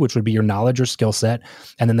competency, which would be your knowledge or skill set,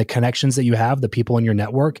 and then the connections that you have, the people in your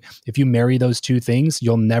network. If you marry those two things,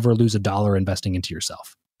 you'll never lose $1 investing into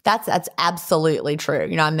yourself. That's absolutely true.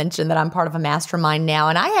 You know, I mentioned that I'm part of a mastermind now,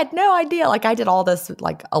 and I had no idea. Like, I did all this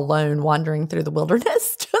like alone, wandering through the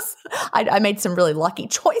wilderness. I made some really lucky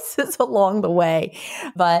choices along the way,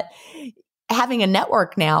 but having a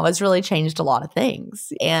network now has really changed a lot of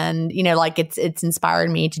things. And, you know, like it's inspired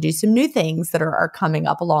me to do some new things that are coming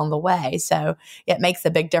up along the way. So it makes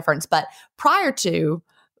a big difference. But prior to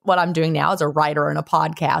what I'm doing now as a writer and a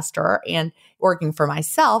podcaster and working for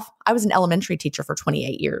myself, I was an elementary teacher for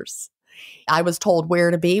 28 years. I was told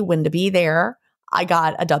where to be, when to be there. I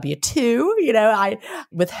got a W-2, you know, I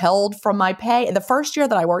withheld from my pay. The first year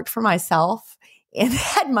that I worked for myself and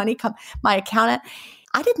had money come, my accountant,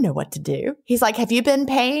 I didn't know what to do. He's like, have you been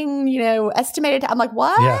paying, you know, estimated? I'm like,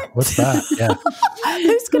 what? Yeah, what's that? Yeah.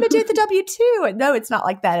 Who's going to do the W-2? No, it's not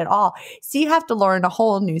like that at all. So you have to learn a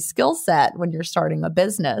whole new skill set when you're starting a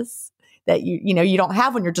business that you don't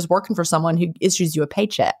have when you're just working for someone who issues you a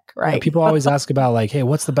paycheck, right? Yeah, people always ask about like, hey,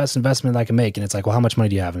 what's the best investment I can make? And it's like, well, how much money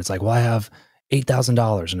do you have? And it's like, well, I have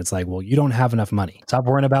 $8,000. And it's like, well, you don't have enough money. Stop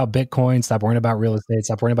worrying about Bitcoin. Stop worrying about real estate.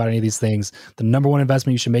 Stop worrying about any of these things. The number one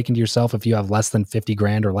investment you should make into yourself, if you have less than 50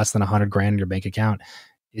 grand or less than 100 grand in your bank account,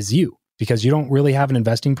 is you. Because you don't really have an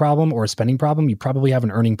investing problem or a spending problem. You probably have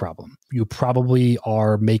an earning problem. You probably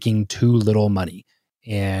are making too little money.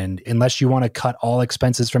 And unless you want to cut all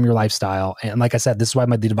expenses from your lifestyle, and like I said, this is why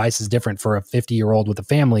the device is different for a 50-year-old with a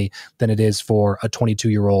family than it is for a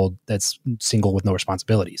 22-year-old that's single with no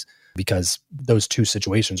responsibilities, because those two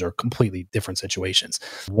situations are completely different situations.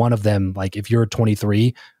 One of them, like if you're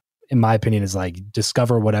 23, in my opinion, is like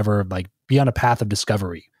discover whatever, like be on a path of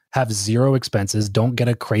discovery, have zero expenses. Don't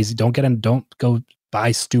go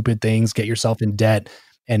buy stupid things, get yourself in debt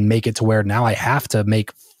and make it to where now I have to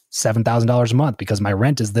make $7,000 a month because my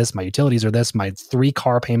rent is this, my utilities are this, my 3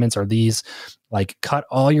 car payments are these. Like, cut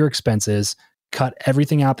all your expenses, cut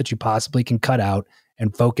everything out that you possibly can cut out,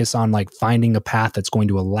 and focus on like finding a path that's going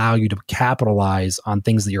to allow you to capitalize on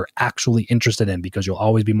things that you're actually interested in, because you'll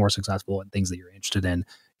always be more successful in things that you're interested in.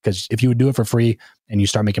 Because if you would do it for free and you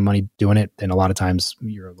start making money doing it, then a lot of times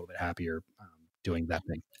you're a little bit happier doing that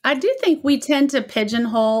thing. I do think we tend to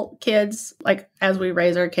pigeonhole kids, like as we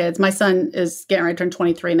raise our kids. My son is getting ready to turn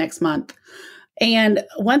 23 next month. And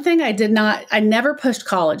one thing I never pushed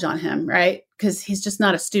college on him, right? Because he's just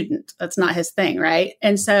not a student. That's not his thing, right?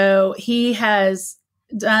 And so he has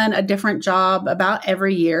done a different job about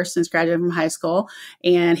every year since graduating from high school.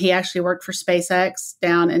 And he actually worked for SpaceX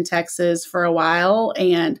down in Texas for a while.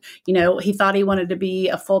 And, you know, he thought he wanted to be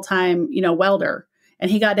a full-time, welder. And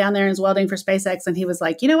he got down there and was welding for SpaceX. And he was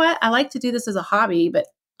like, you know what? I like to do this as a hobby, but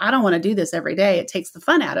I don't want to do this every day. It takes the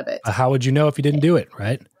fun out of it. How would you know if you didn't do it,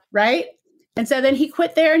 right? Right. And so then he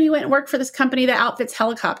quit there and he went and worked for this company that outfits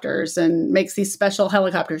helicopters and makes these special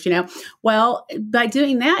helicopters, Well, by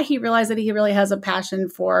doing that, he realized that he really has a passion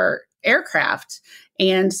for aircraft.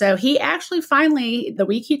 And so he actually finally, the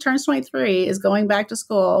week he turns 23, is going back to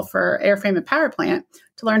school for airframe and power plant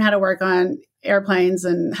to learn how to work on airplanes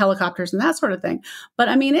and helicopters and that sort of thing. But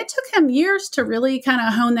I mean, it took him years to really kind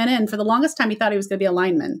of hone that in. For the longest time, he thought he was going to be a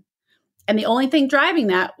lineman. And the only thing driving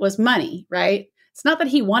that was money, right? It's not that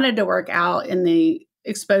he wanted to work out in the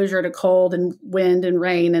exposure to cold and wind and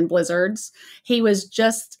rain and blizzards. He was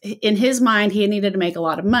just, in his mind, he needed to make a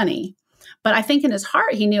lot of money. But I think in his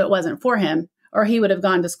heart, he knew it wasn't for him, or he would have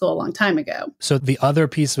gone to school a long time ago. So the other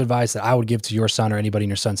piece of advice that I would give to your son or anybody in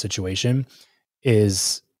your son's situation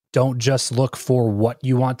is don't just look for what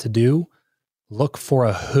you want to do. Look for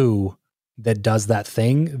a who that does that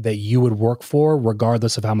thing that you would work for,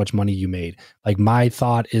 regardless of how much money you made. Like, my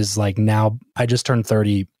thought is like, now I just turned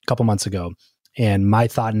 30 a couple months ago. And my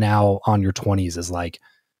thought now on your 20s is like,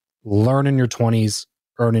 learn in your 20s,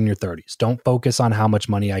 earn in your 30s. Don't focus on how much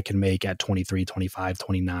money I can make at 23, 25,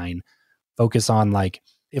 29. Focus on like,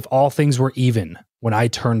 if all things were even when I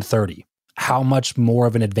turned 30, how much more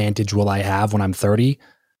of an advantage will I have when I'm 30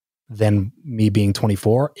 than me being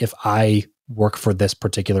 24 if I work for this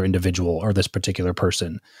particular individual or this particular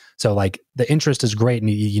person? So like the interest is great. And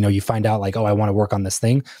you find out like, oh, I want to work on this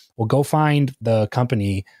thing. Well, go find the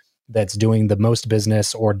company that's doing the most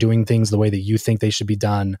business or doing things the way that you think they should be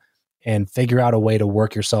done, and figure out a way to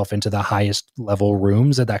work yourself into the highest level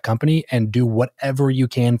rooms at that company and do whatever you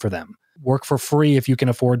can for them. Work for free if you can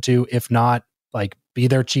afford to. If not, like be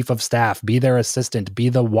their chief of staff, be their assistant, be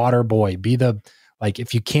the water boy, like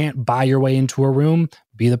if you can't buy your way into a room,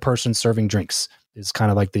 be the person serving drinks. Is kind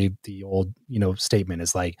of like the old, statement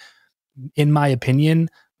is like, in my opinion,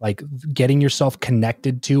 like getting yourself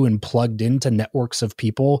connected to and plugged into networks of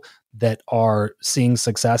people that are seeing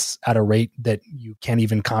success at a rate that you can't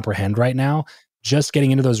even comprehend right now. Just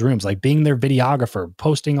getting into those rooms, like being their videographer,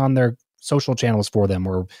 posting on their social channels for them,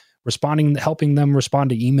 or helping them respond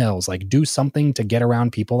to emails, like do something to get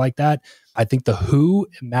around people like that. I think the who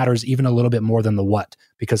matters even a little bit more than the what,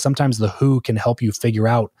 because sometimes the who can help you figure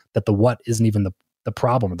out that the what isn't even the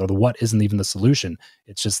problem, or the what isn't even the solution.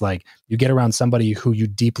 It's just like you get around somebody who you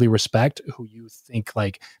deeply respect, who you think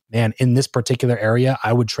like, man, in this particular area,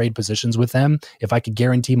 I would trade positions with them. If I could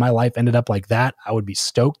guarantee my life ended up like that, I would be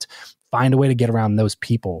stoked. Find a way to get around those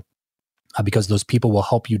people, because those people will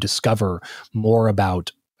help you discover more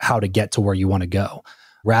about how to get to where you want to go,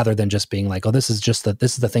 rather than just being like, oh, this is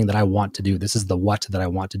the thing that I want to do. This is the what that I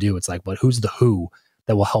want to do. It's like, but who's the who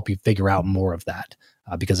that will help you figure out more of that?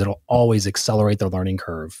 Because it'll always accelerate the learning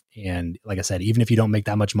curve. And like I said, even if you don't make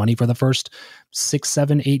that much money for the first 6,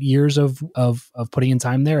 7, 8 years of putting in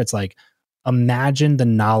time there, it's like, imagine the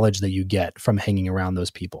knowledge that you get from hanging around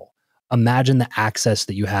those people. Imagine the access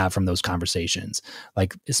that you have from those conversations.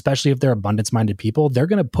 Like, especially if they're abundance-minded people, they're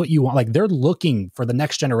going to put you on, like they're looking for the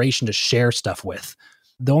next generation to share stuff with.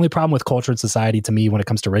 The only problem with culture and society to me when it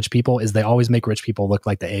comes to rich people is they always make rich people look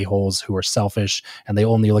like the a-holes who are selfish and they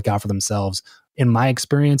only look out for themselves. In my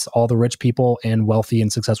experience, all the rich people and wealthy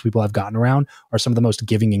and successful people I've gotten around are some of the most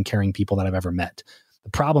giving and caring people that I've ever met. The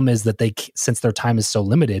problem is that since their time is so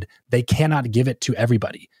limited, they cannot give it to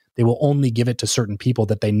everybody. They will only give it to certain people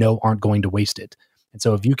that they know aren't going to waste it. And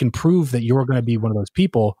so if you can prove that you're going to be one of those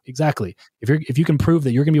people, exactly. If you can prove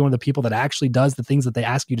that you're going to be one of the people that actually does the things that they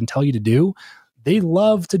ask you to tell you to do, they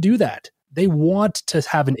love to do that. They want to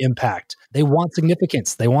have an impact. They want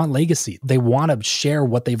significance. They want legacy. They want to share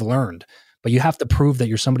what they've learned. But you have to prove that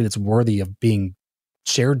you're somebody that's worthy of being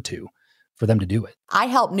shared to for them to do it. I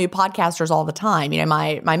help new podcasters all the time.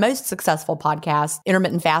 My most successful podcast,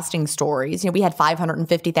 Intermittent Fasting Stories, we had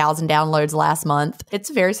 550,000 downloads last month. It's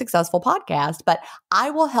a very successful podcast, but I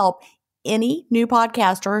will help any new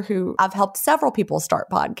podcaster who I've helped several people start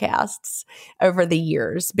podcasts over the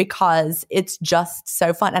years, because it's just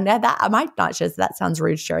so fun. And that I might not just, that sounds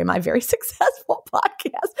rude, Sherry, my very successful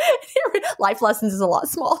podcast, Life Lessons, is a lot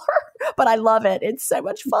smaller, but I love it. It's so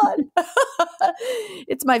much fun.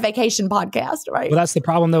 It's my vacation podcast, right? Well, that's the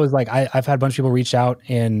problem though, is like, I've had a bunch of people reach out,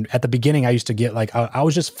 and at the beginning I used to get like, I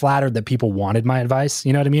was just flattered that people wanted my advice.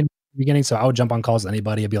 You know what I mean? At the beginning. So I would jump on calls with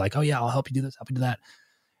anybody. I'd be like, oh yeah, I'll help you do this, help you do that.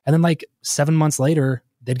 And then like 7 months later,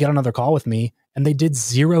 they'd get another call with me and they did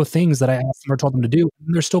 0 things that I asked them or told them to do.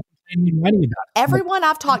 And they're still complaining and writing about it. Everyone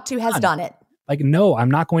I've talked to has done it. Like, no, I'm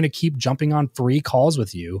not going to keep jumping on free calls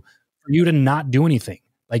with you for you to not do anything.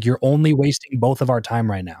 Like, you're only wasting both of our time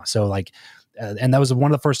right now. So like, and that was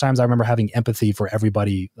one of the first times I remember having empathy for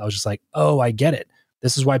everybody. I was just like, oh, I get it.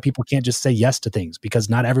 This is why people can't just say yes to things, because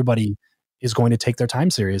not everybody is going to take their time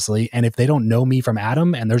seriously. And if they don't know me from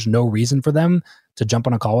Adam and there's no reason for them to jump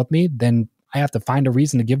on a call with me, then I have to find a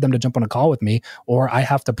reason to give them to jump on a call with me, or I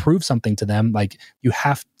have to prove something to them. Like, you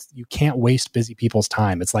can't waste busy people's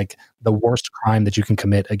time. It's like the worst crime that you can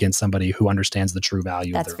commit against somebody who understands the true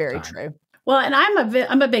value of their time. That's very true. Well, and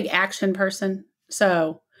I'm a big action person.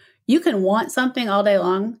 So you can want something all day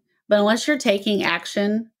long, but unless you're taking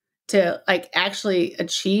action to like actually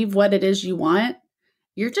achieve what it is you want,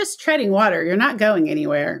 you're just treading water. You're not going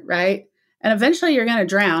anywhere, right? And eventually you're going to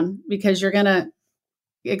drown because you're going to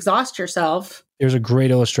exhaust yourself. There's a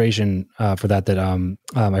great illustration for that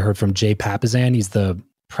I heard from Jay Papasan. He's the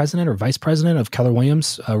president or vice president of Keller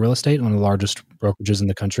Williams Real Estate, one of the largest brokerages in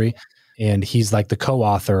the country. And he's like the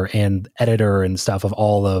co-author and editor and stuff of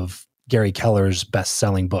all of Gary Keller's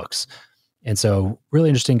best-selling books. And so really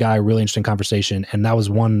interesting guy, really interesting conversation. And that was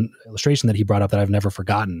one illustration that he brought up that I've never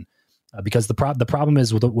forgotten. Because the problem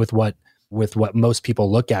is with what most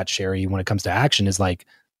people look at, Sherry, when it comes to action, is like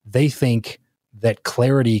they think that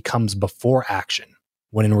clarity comes before action,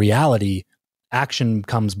 when in reality, action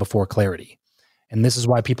comes before clarity. And this is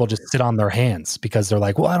why people just sit on their hands, because they're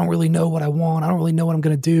like, well, I don't really know what I want. I don't really know what I'm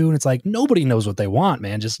going to do. And it's like, nobody knows what they want,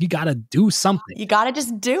 man. Just, you got to do something. You got to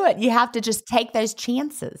just do it. You have to just take those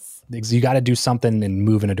chances. You got to do something and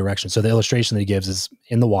move in a direction. So the illustration that he gives is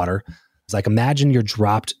in the water. It's like, imagine you're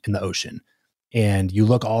dropped in the ocean and you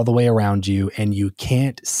look all the way around you and you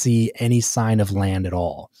can't see any sign of land at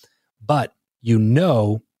all. But you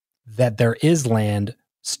know that there is land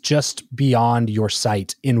just beyond your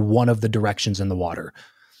sight in one of the directions in the water.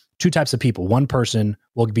 Two types of people. One person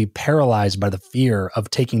will be paralyzed by the fear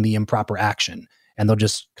of taking the improper action, and they'll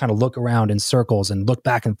just kind of look around in circles and look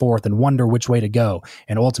back and forth and wonder which way to go.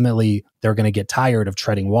 And ultimately, they're going to get tired of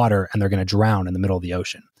treading water and they're going to drown in the middle of the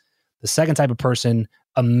ocean. The second type of person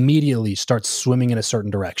immediately starts swimming in a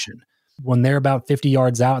certain direction. When they're about 50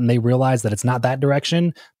 yards out and they realize that it's not that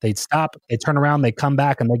direction, they'd stop, they turn around, they come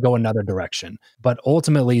back and they go another direction. But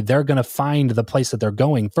ultimately, they're going to find the place that they're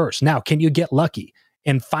going first. Now, can you get lucky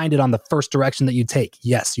and find it on the first direction that you take?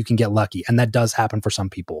 Yes, you can get lucky. And that does happen for some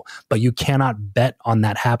people, but you cannot bet on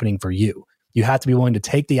that happening for you. You have to be willing to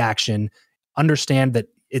take the action, understand that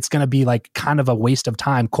it's going to be like kind of a waste of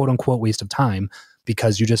time, quote unquote, waste of time,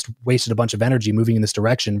 because you just wasted a bunch of energy moving in this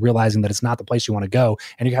direction, realizing that it's not the place you want to go.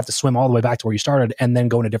 And you have to swim all the way back to where you started and then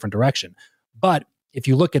go in a different direction. But if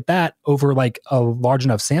you look at that over like a large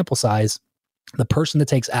enough sample size, the person that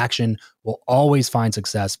takes action will always find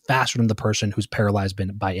success faster than the person who's paralyzed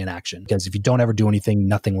by inaction. Because if you don't ever do anything,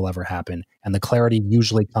 nothing will ever happen. And the clarity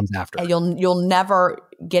usually comes after. And you'll never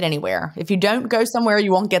get anywhere. If you don't go somewhere,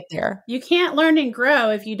 you won't get there. You can't learn and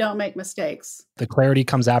grow if you don't make mistakes. The clarity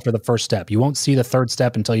comes after the first step. You won't see the third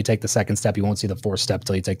step until you take the second step. You won't see the fourth step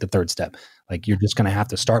until you take the third step. Like, you're just going to have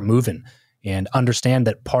to start moving and understand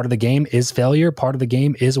that part of the game is failure. Part of the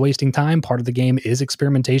game is wasting time. Part of the game is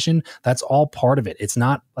experimentation. That's all part of it. It's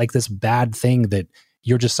not like this bad thing that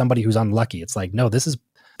you're just somebody who's unlucky. It's like, no, this is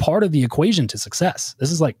part of the equation to success.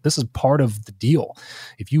 This is part of the deal.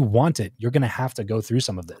 If you want it, you're going to have to go through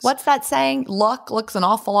some of this. What's that saying? Luck looks an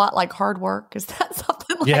awful lot like hard work. Is that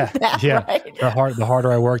something like that? Yeah. Right? The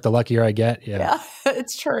harder I work, the luckier I get. Yeah,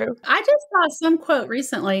 it's true. I just saw some quote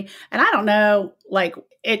recently, and I don't know, like,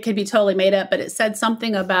 it could be totally made up, but it said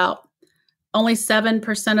something about only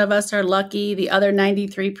 7% of us are lucky. The other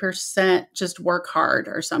 93% just work hard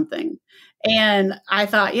or something. And I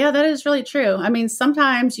thought, yeah, that is really true. I mean,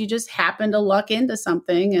 sometimes you just happen to luck into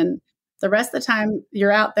something, and the rest of the time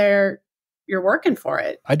you're out there, you're working for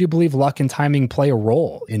it. I do believe luck and timing play a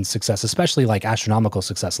role in success, especially like astronomical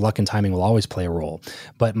success. Luck and timing will always play a role.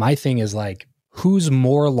 But my thing is like, who's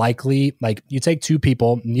more likely? Like, you take two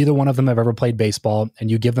people, neither one of them have ever played baseball, and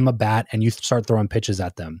you give them a bat and you start throwing pitches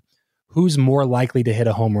at them. Who's more likely to hit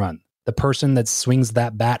a home run? The person that swings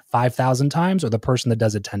that bat 5,000 times or the person that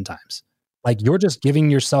does it 10 times? Like, you're just giving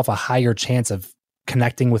yourself a higher chance of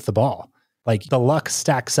connecting with the ball. Like, the luck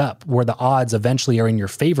stacks up where the odds eventually are in your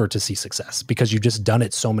favor to see success because you've just done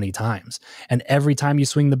it so many times. And every time you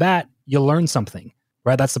swing the bat, you learn something,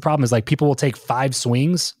 right? That's the problem, is like, people will take 5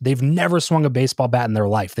 swings. They've never swung a baseball bat in their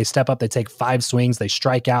life. They step up, they take 5 swings, they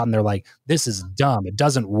strike out, and they're like, this is dumb. It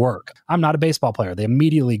doesn't work. I'm not a baseball player. They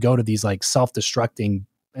immediately go to these like self-destructing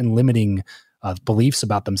and limiting beliefs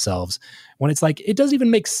about themselves, when it's like, it doesn't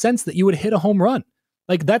even make sense that you would hit a home run.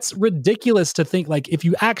 Like, that's ridiculous to think. Like, if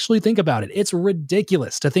you actually think about it, it's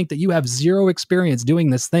ridiculous to think that you have zero experience doing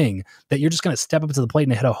this thing, that you're just going to step up to the plate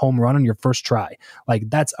and hit a home run on your first try. Like,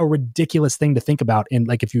 that's a ridiculous thing to think about. In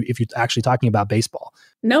like, if you're actually talking about baseball,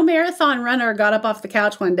 no marathon runner got up off the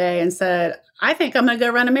couch one day and said, I think I'm going to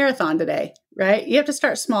go run a marathon today. Right? You have to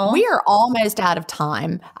start small. We are almost out of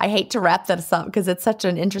time. I hate to wrap this up because it's such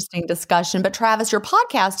an interesting discussion. But Travis, your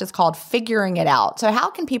podcast is called Figuring It Out. So how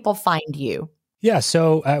can people find you? Yeah,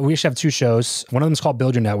 so we actually have 2 shows. One of them is called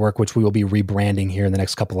Build Your Network, which we will be rebranding here in the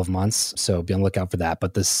next couple of months. So be on the lookout for that.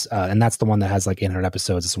 But this, and that's the one that has like 800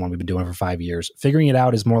 episodes. It's the one we've been doing for 5 years. Figuring It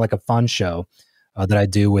Out is more like a fun show that I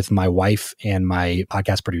do with my wife and my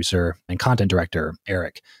podcast producer and content director,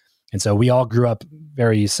 Eric. And so we all grew up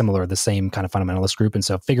very similar, the same kind of fundamentalist group. And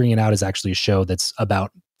so Figuring It Out is actually a show that's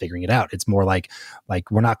about figuring it out. It's more like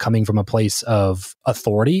we're not coming from a place of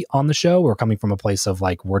authority on the show. We're coming from a place of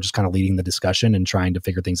like, we're just kind of leading the discussion and trying to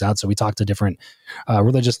figure things out. So we talk to different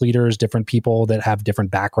religious leaders, different people that have different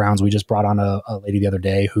backgrounds. We just brought on a lady the other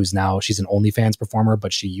day who's now, she's an OnlyFans performer,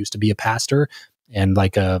 but she used to be a pastor and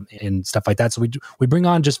and stuff like that. So we bring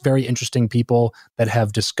on just very interesting people that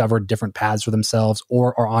have discovered different paths for themselves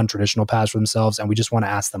or are on traditional paths for themselves. And we just want to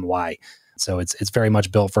ask them why. So it's very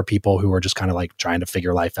much built for people who are just kind of like trying to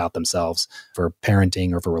figure life out themselves, for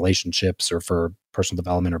parenting or for relationships or for personal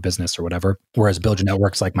development or business or whatever. Whereas Build Your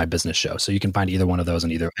Network's like my business show. So you can find either one of those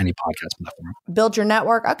on any podcast platform. Build Your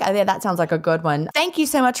Network. Okay, yeah, that sounds like a good one. Thank you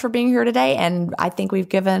so much for being here today. And I think we've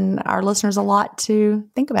given our listeners a lot to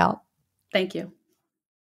think about. Thank you.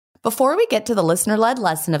 Before we get to the listener-led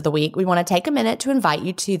lesson of the week, we want to take a minute to invite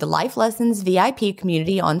you to the Life Lessons VIP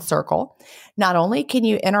community on Circle. Not only can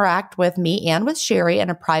you interact with me and with Sherry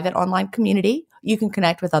in a private online community, you can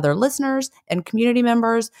connect with other listeners and community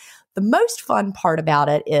members. The most fun part about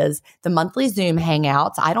it is the monthly Zoom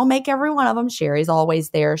hangouts. I don't make every one of them. Sherry's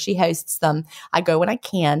always there. She hosts them. I go when I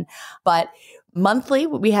can. But monthly,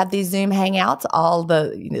 we have these Zoom hangouts. All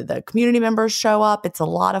the community members show up. It's a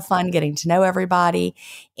lot of fun getting to know everybody.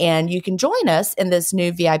 And you can join us in this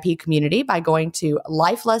new VIP community by going to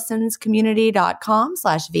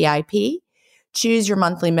lifelessonscommunity.com/VIP. Choose your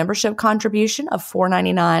monthly membership contribution of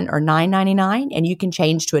 $4.99 or $9.99, and you can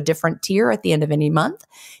change to a different tier at the end of any month.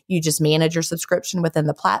 You just manage your subscription within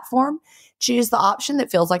the platform. Choose the option that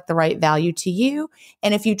feels like the right value to you.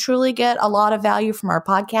 And if you truly get a lot of value from our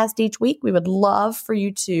podcast each week, we would love for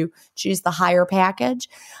you to choose the higher package.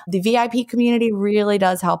 The VIP community really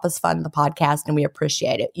does help us fund the podcast, and we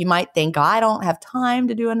appreciate it. You might think, I don't have time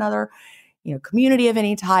to do another, community of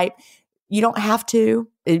any type. You don't have to.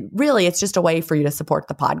 It's just a way for you to support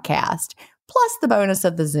the podcast, plus the bonus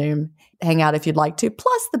of the Zoom hangout if you'd like to,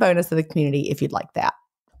 plus the bonus of the community if you'd like that.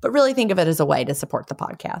 But really think of it as a way to support the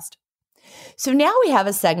podcast. So now we have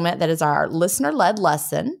a segment that is our listener-led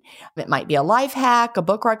lesson. It might be a life hack, a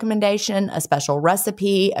book recommendation, a special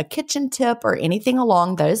recipe, a kitchen tip, or anything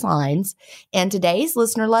along those lines. And today's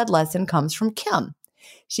listener-led lesson comes from Kim.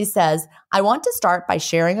 She says, I want to start by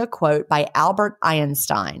sharing a quote by Albert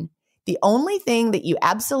Einstein. The only thing that you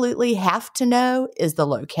absolutely have to know is the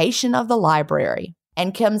location of the library.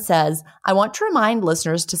 And Kim says, I want to remind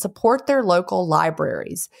listeners to support their local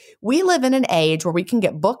libraries. We live in an age where we can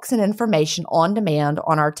get books and information on demand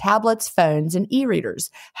on our tablets, phones, and e-readers.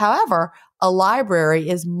 However, a library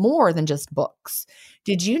is more than just books.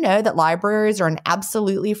 Did you know that libraries are an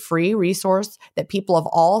absolutely free resource that people of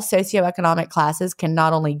all socioeconomic classes can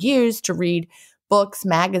not only use to read books,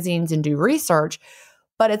 magazines, and do research,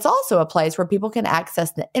 but it's also a place where people can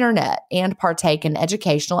access the internet and partake in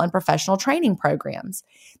educational and professional training programs.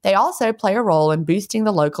 They also play a role in boosting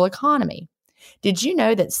the local economy. Did you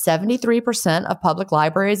know that 73% of public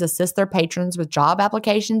libraries assist their patrons with job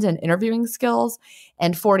applications and interviewing skills,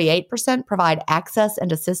 and 48% provide access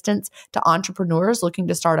and assistance to entrepreneurs looking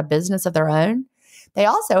to start a business of their own? They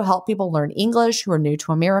also help people learn English who are new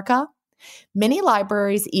to America. Many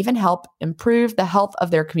libraries even help improve the health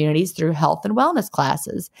of their communities through health and wellness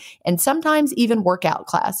classes, and sometimes even workout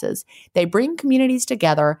classes. They bring communities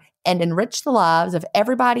together and enrich the lives of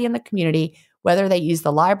everybody in the community, whether they use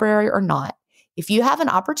the library or not. If you have an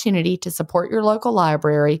opportunity to support your local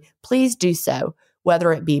library, please do so.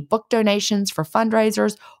 Whether it be book donations for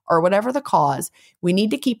fundraisers or whatever the cause, we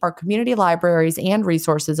need to keep our community libraries and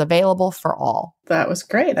resources available for all. That was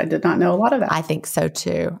great. I did not know a lot of that. I think so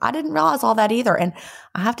too. I didn't realize all that either. And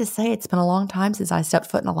I have to say, it's been a long time since I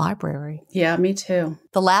stepped foot in a library. Yeah, me too.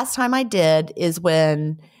 The last time I did is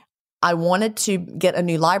when I wanted to get a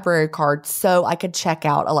new library card so I could check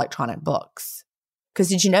out electronic books. Because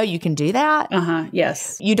did you know you can do that?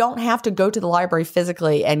 Yes. You don't have to go to the library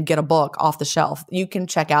physically and get a book off the shelf. You can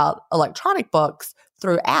check out electronic books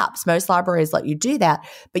through apps. Most libraries let you do that,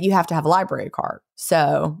 but you have to have a library card.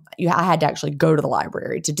 So I had to actually go to the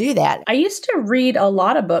library to do that. I used to read a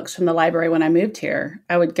lot of books from the library when I moved here.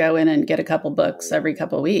 I would go in and get a couple books every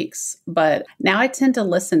couple of weeks. But now I tend to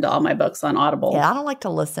listen to all my books on Audible. Yeah, I don't like to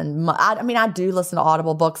listen. I do listen to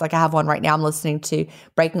Audible books. Like I have one right now. I'm listening to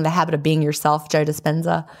Breaking the Habit of Being Yourself, Joe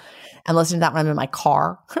Dispenza. I'm listening to that when I'm in my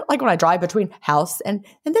car, like when I drive between house and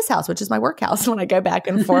this house, which is my work house, when I go back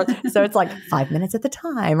and forth. So it's like 5 minutes at the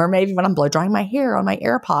time, or maybe when I'm blow drying my hair on my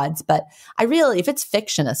AirPods. But I really, if it's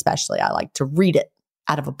fiction especially, I like to read it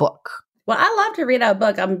out of a book. Well, I love to read out a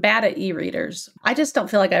book. I'm bad at e-readers. I just don't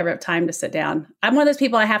feel like I ever have time to sit down. I'm one of those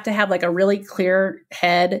people, I have to have like a really clear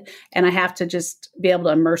head, and I have to just be able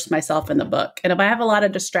to immerse myself in the book. And if I have a lot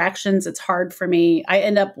of distractions, it's hard for me. I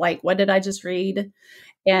end up like, what did I just read?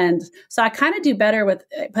 And so I kind of do better with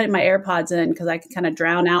putting my AirPods in, because I can kind of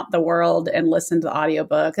drown out the world and listen to the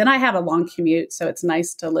audiobook. And I have a long commute, so it's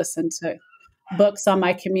nice to listen to books on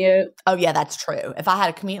my commute. Oh, yeah, that's true. If I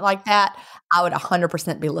had a commute like that, I would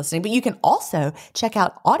 100% be listening. But you can also check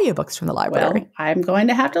out audiobooks from the library. Well, I'm going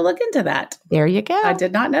to have to look into that. There you go. I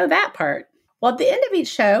did not know that part. Well, at the end of each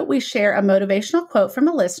show, we share a motivational quote from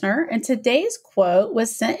a listener. And today's quote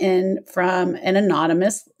was sent in from an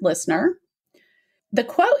anonymous listener. The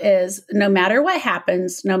quote is, no matter what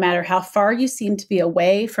happens, no matter how far you seem to be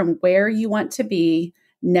away from where you want to be,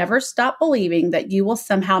 never stop believing that you will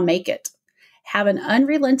somehow make it. Have an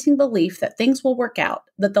unrelenting belief that things will work out,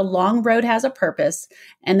 that the long road has a purpose,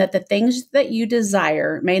 and that the things that you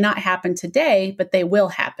desire may not happen today, but they will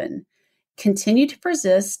happen. Continue to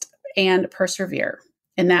persist and persevere.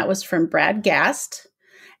 And that was from Brad Gast.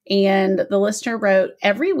 And the listener wrote,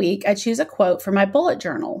 every week I choose a quote for my bullet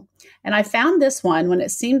journal. And I found this one when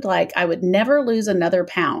it seemed like I would never lose another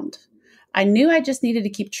pound. I knew I just needed to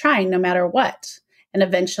keep trying no matter what. And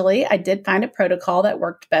eventually I did find a protocol that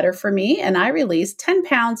worked better for me, and I released 10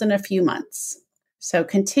 pounds in a few months. So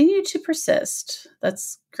continue to persist.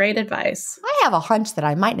 That's great advice. I have a hunch that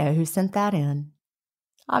I might know who sent that in.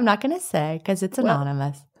 I'm not going to say because it's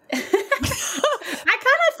anonymous. I kind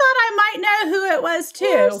of thought I might know who it was too.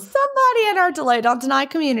 There's somebody in our Delay Don't Deny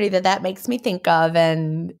community that makes me think of,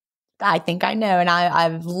 and I think I know. And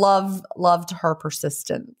I've loved her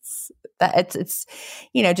persistence. That it's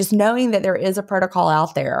just knowing that there is a protocol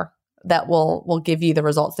out there that will give you the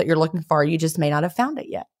results that you're looking for. You just may not have found it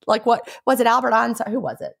yet. Like, what was it? Albert Einstein? Who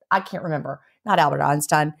was it? I can't remember. Not Albert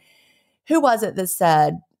Einstein. Who was it that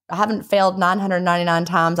said, I haven't failed 999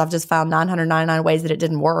 times. I've just found 999 ways that it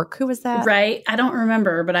didn't work. Who was that? Right. I don't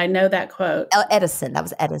remember, but I know that quote. Edison. That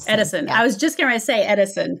was Edison. Edison. Yeah. I was just going to say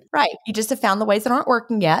Edison. Right. You just have found the ways that aren't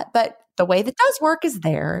working yet, but the way that does work is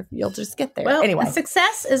there. You'll just get there. Well, anyway,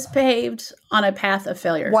 success is paved on a path of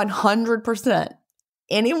failure. 100%.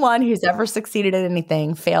 Anyone who's ever succeeded at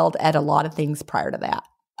anything failed at a lot of things prior to that.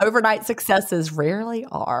 Overnight successes rarely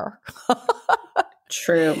are.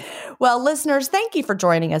 True. Well, listeners, thank you for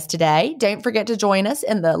joining us today. Don't forget to join us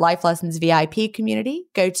in the Life Lessons VIP community.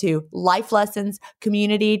 Go to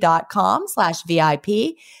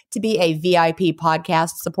lifelessonscommunity.com/VIP to be a VIP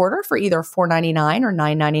podcast supporter for either $4.99 or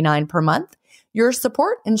 $9.99 per month. Your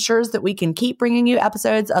support ensures that we can keep bringing you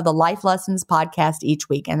episodes of the Life Lessons podcast each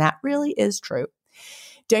week, and that really is true.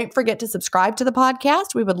 Don't forget to subscribe to the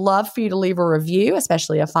podcast. We would love for you to leave a review,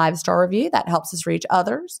 especially a 5-star review. That helps us reach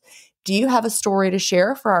others. Do you have a story to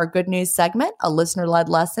share for our good news segment, a listener-led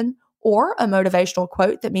lesson, or a motivational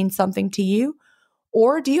quote that means something to you?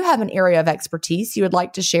 Or do you have an area of expertise you would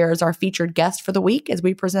like to share as our featured guest for the week as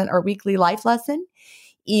we present our weekly life lesson?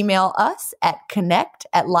 Email us at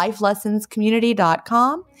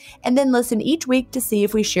connect@lifelessonscommunity.com and then listen each week to see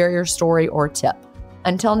if we share your story or tip.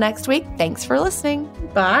 Until next week, thanks for listening.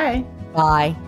 Bye. Bye.